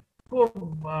একজন, খুব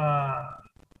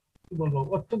কি বলবো,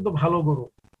 অত্যন্ত ভালো গুরু,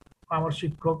 আমার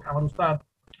শিক্ষক, আমার উস্তাদ,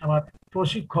 আমার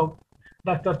প্রশিক্ষক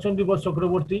ডাক্তার চন্ডীবর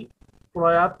চক্রবর্তী,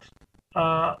 প্রয়াত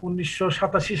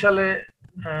 1987 সালে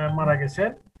মারা গেছেন।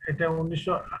 এটা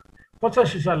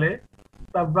 1985 সালে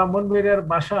তার ব্রাহ্মণবাড়িয়ার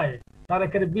বাসায় তার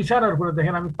একেবারে বিছানার উপরে,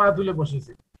 দেখেন আমি পা তুলে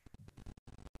বসেছি,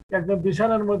 একদম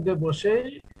বিছানার মধ্যে বসেই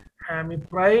আমি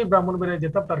প্রায়ই ব্রাহ্মণবাড়িয়া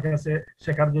যেতাম তার কাছে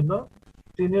শেখার জন্য।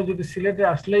 তিনিও যদি সিলেটে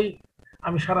আসলেই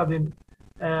আমি সারাদিন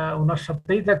ওনার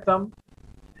সাথেই থাকতাম।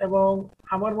 এবং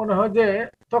আমার মনে হয় যে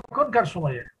তখনকার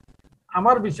সময়ে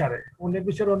আমার বিচারে, অনেক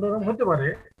বিচারে অন্যরকম হতে পারে,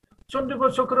 চন্ডীবর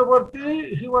চক্রবর্তী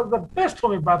হি was the best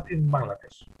homeopath in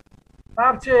Bangladesh.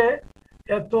 তার চেয়ে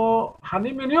এত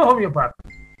হানিমিনীয় হোমিওপ্যাথ,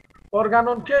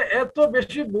 অর্গাননকে এত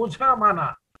বেশি বোঝা মানা,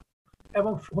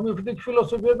 এবং হোমিওপ্যাথিক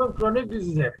ফিলোসফি এবং ক্রনিক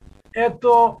ডিজিজের এত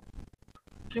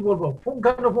কি বলবো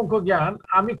পুঙ্খানুপুঙ্খ জ্ঞান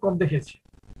আমি কম দেখেছি।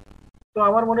 তো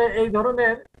আমার মনে হয় এই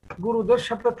ধরনের গুরুদের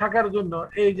সাথে থাকার জন্য,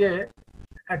 এই যে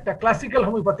একটা ক্লাসিক্যাল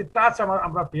হোমিওপ্যাথিক টাচ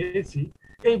আমরা পেয়েছি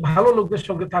এই ভালো লোকদের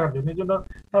সঙ্গে থাকার জন্য, এই জন্য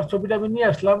তার ছবিটা আমি নিয়ে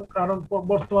আসলাম। কারণ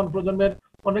বর্তমান প্রজন্মের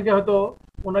অনেকে হয়তো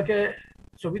ওনাকে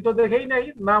ছবি তো দেখেই নাই,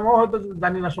 নামও হয়তো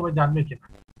জানি না সবাই জানবে কিনা,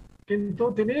 কিন্তু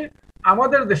তিনি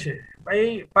আমাদের দেশে, এই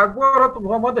পাকভারত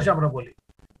উপমহাদেশে আমরা বলি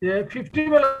যে 50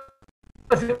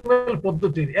 ml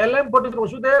পদ্ধতির, LM পদ্ধতির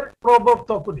ওষুধের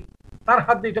প্রবর্তক উনি, তার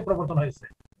হাত দিয়ে এটা প্রবর্তন হয়েছে।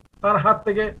 তার হাত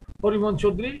থেকে হরিমোহন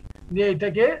চৌধুরী নিয়ে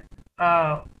এটাকে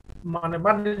মানে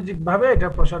বাণিজ্যিক ভাবে এটা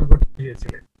প্রসার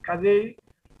ঘটিয়েছিলেন। কাজেই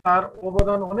তার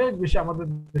অবদান অনেক বেশি আমাদের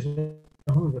দেশে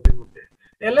হোমিওপ্যাথির মধ্যে।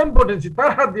 LM পটেন্সি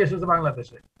তার হাত দিয়ে এসেছে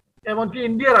বাংলাদেশে, এমনকি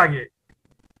ইন্ডিয়ার আগে।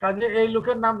 কাজে এই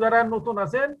লোকের নাম যারা নতুন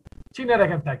আছেন চিনে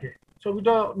রাখেন, তাকে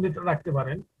ছবিটা রাখতে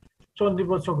পারেন।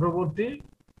 চন্ডীবর চক্রবর্তী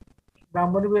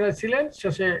ব্রাহ্মণবাড়িয়ায় ছিলেন,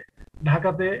 শেষে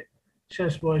ঢাকাতে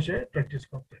শেষ বয়সে প্র্যাকটিস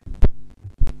করতেন।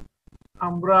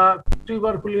 আমরা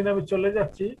টিউবারকুলিন আমি চলে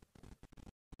যাচ্ছি।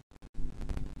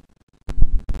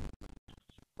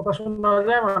 কথা শোনা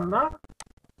যায় আমার না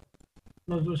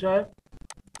নজরুল সাহেব?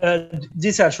 জি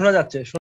স্যার, শোনা যাচ্ছে।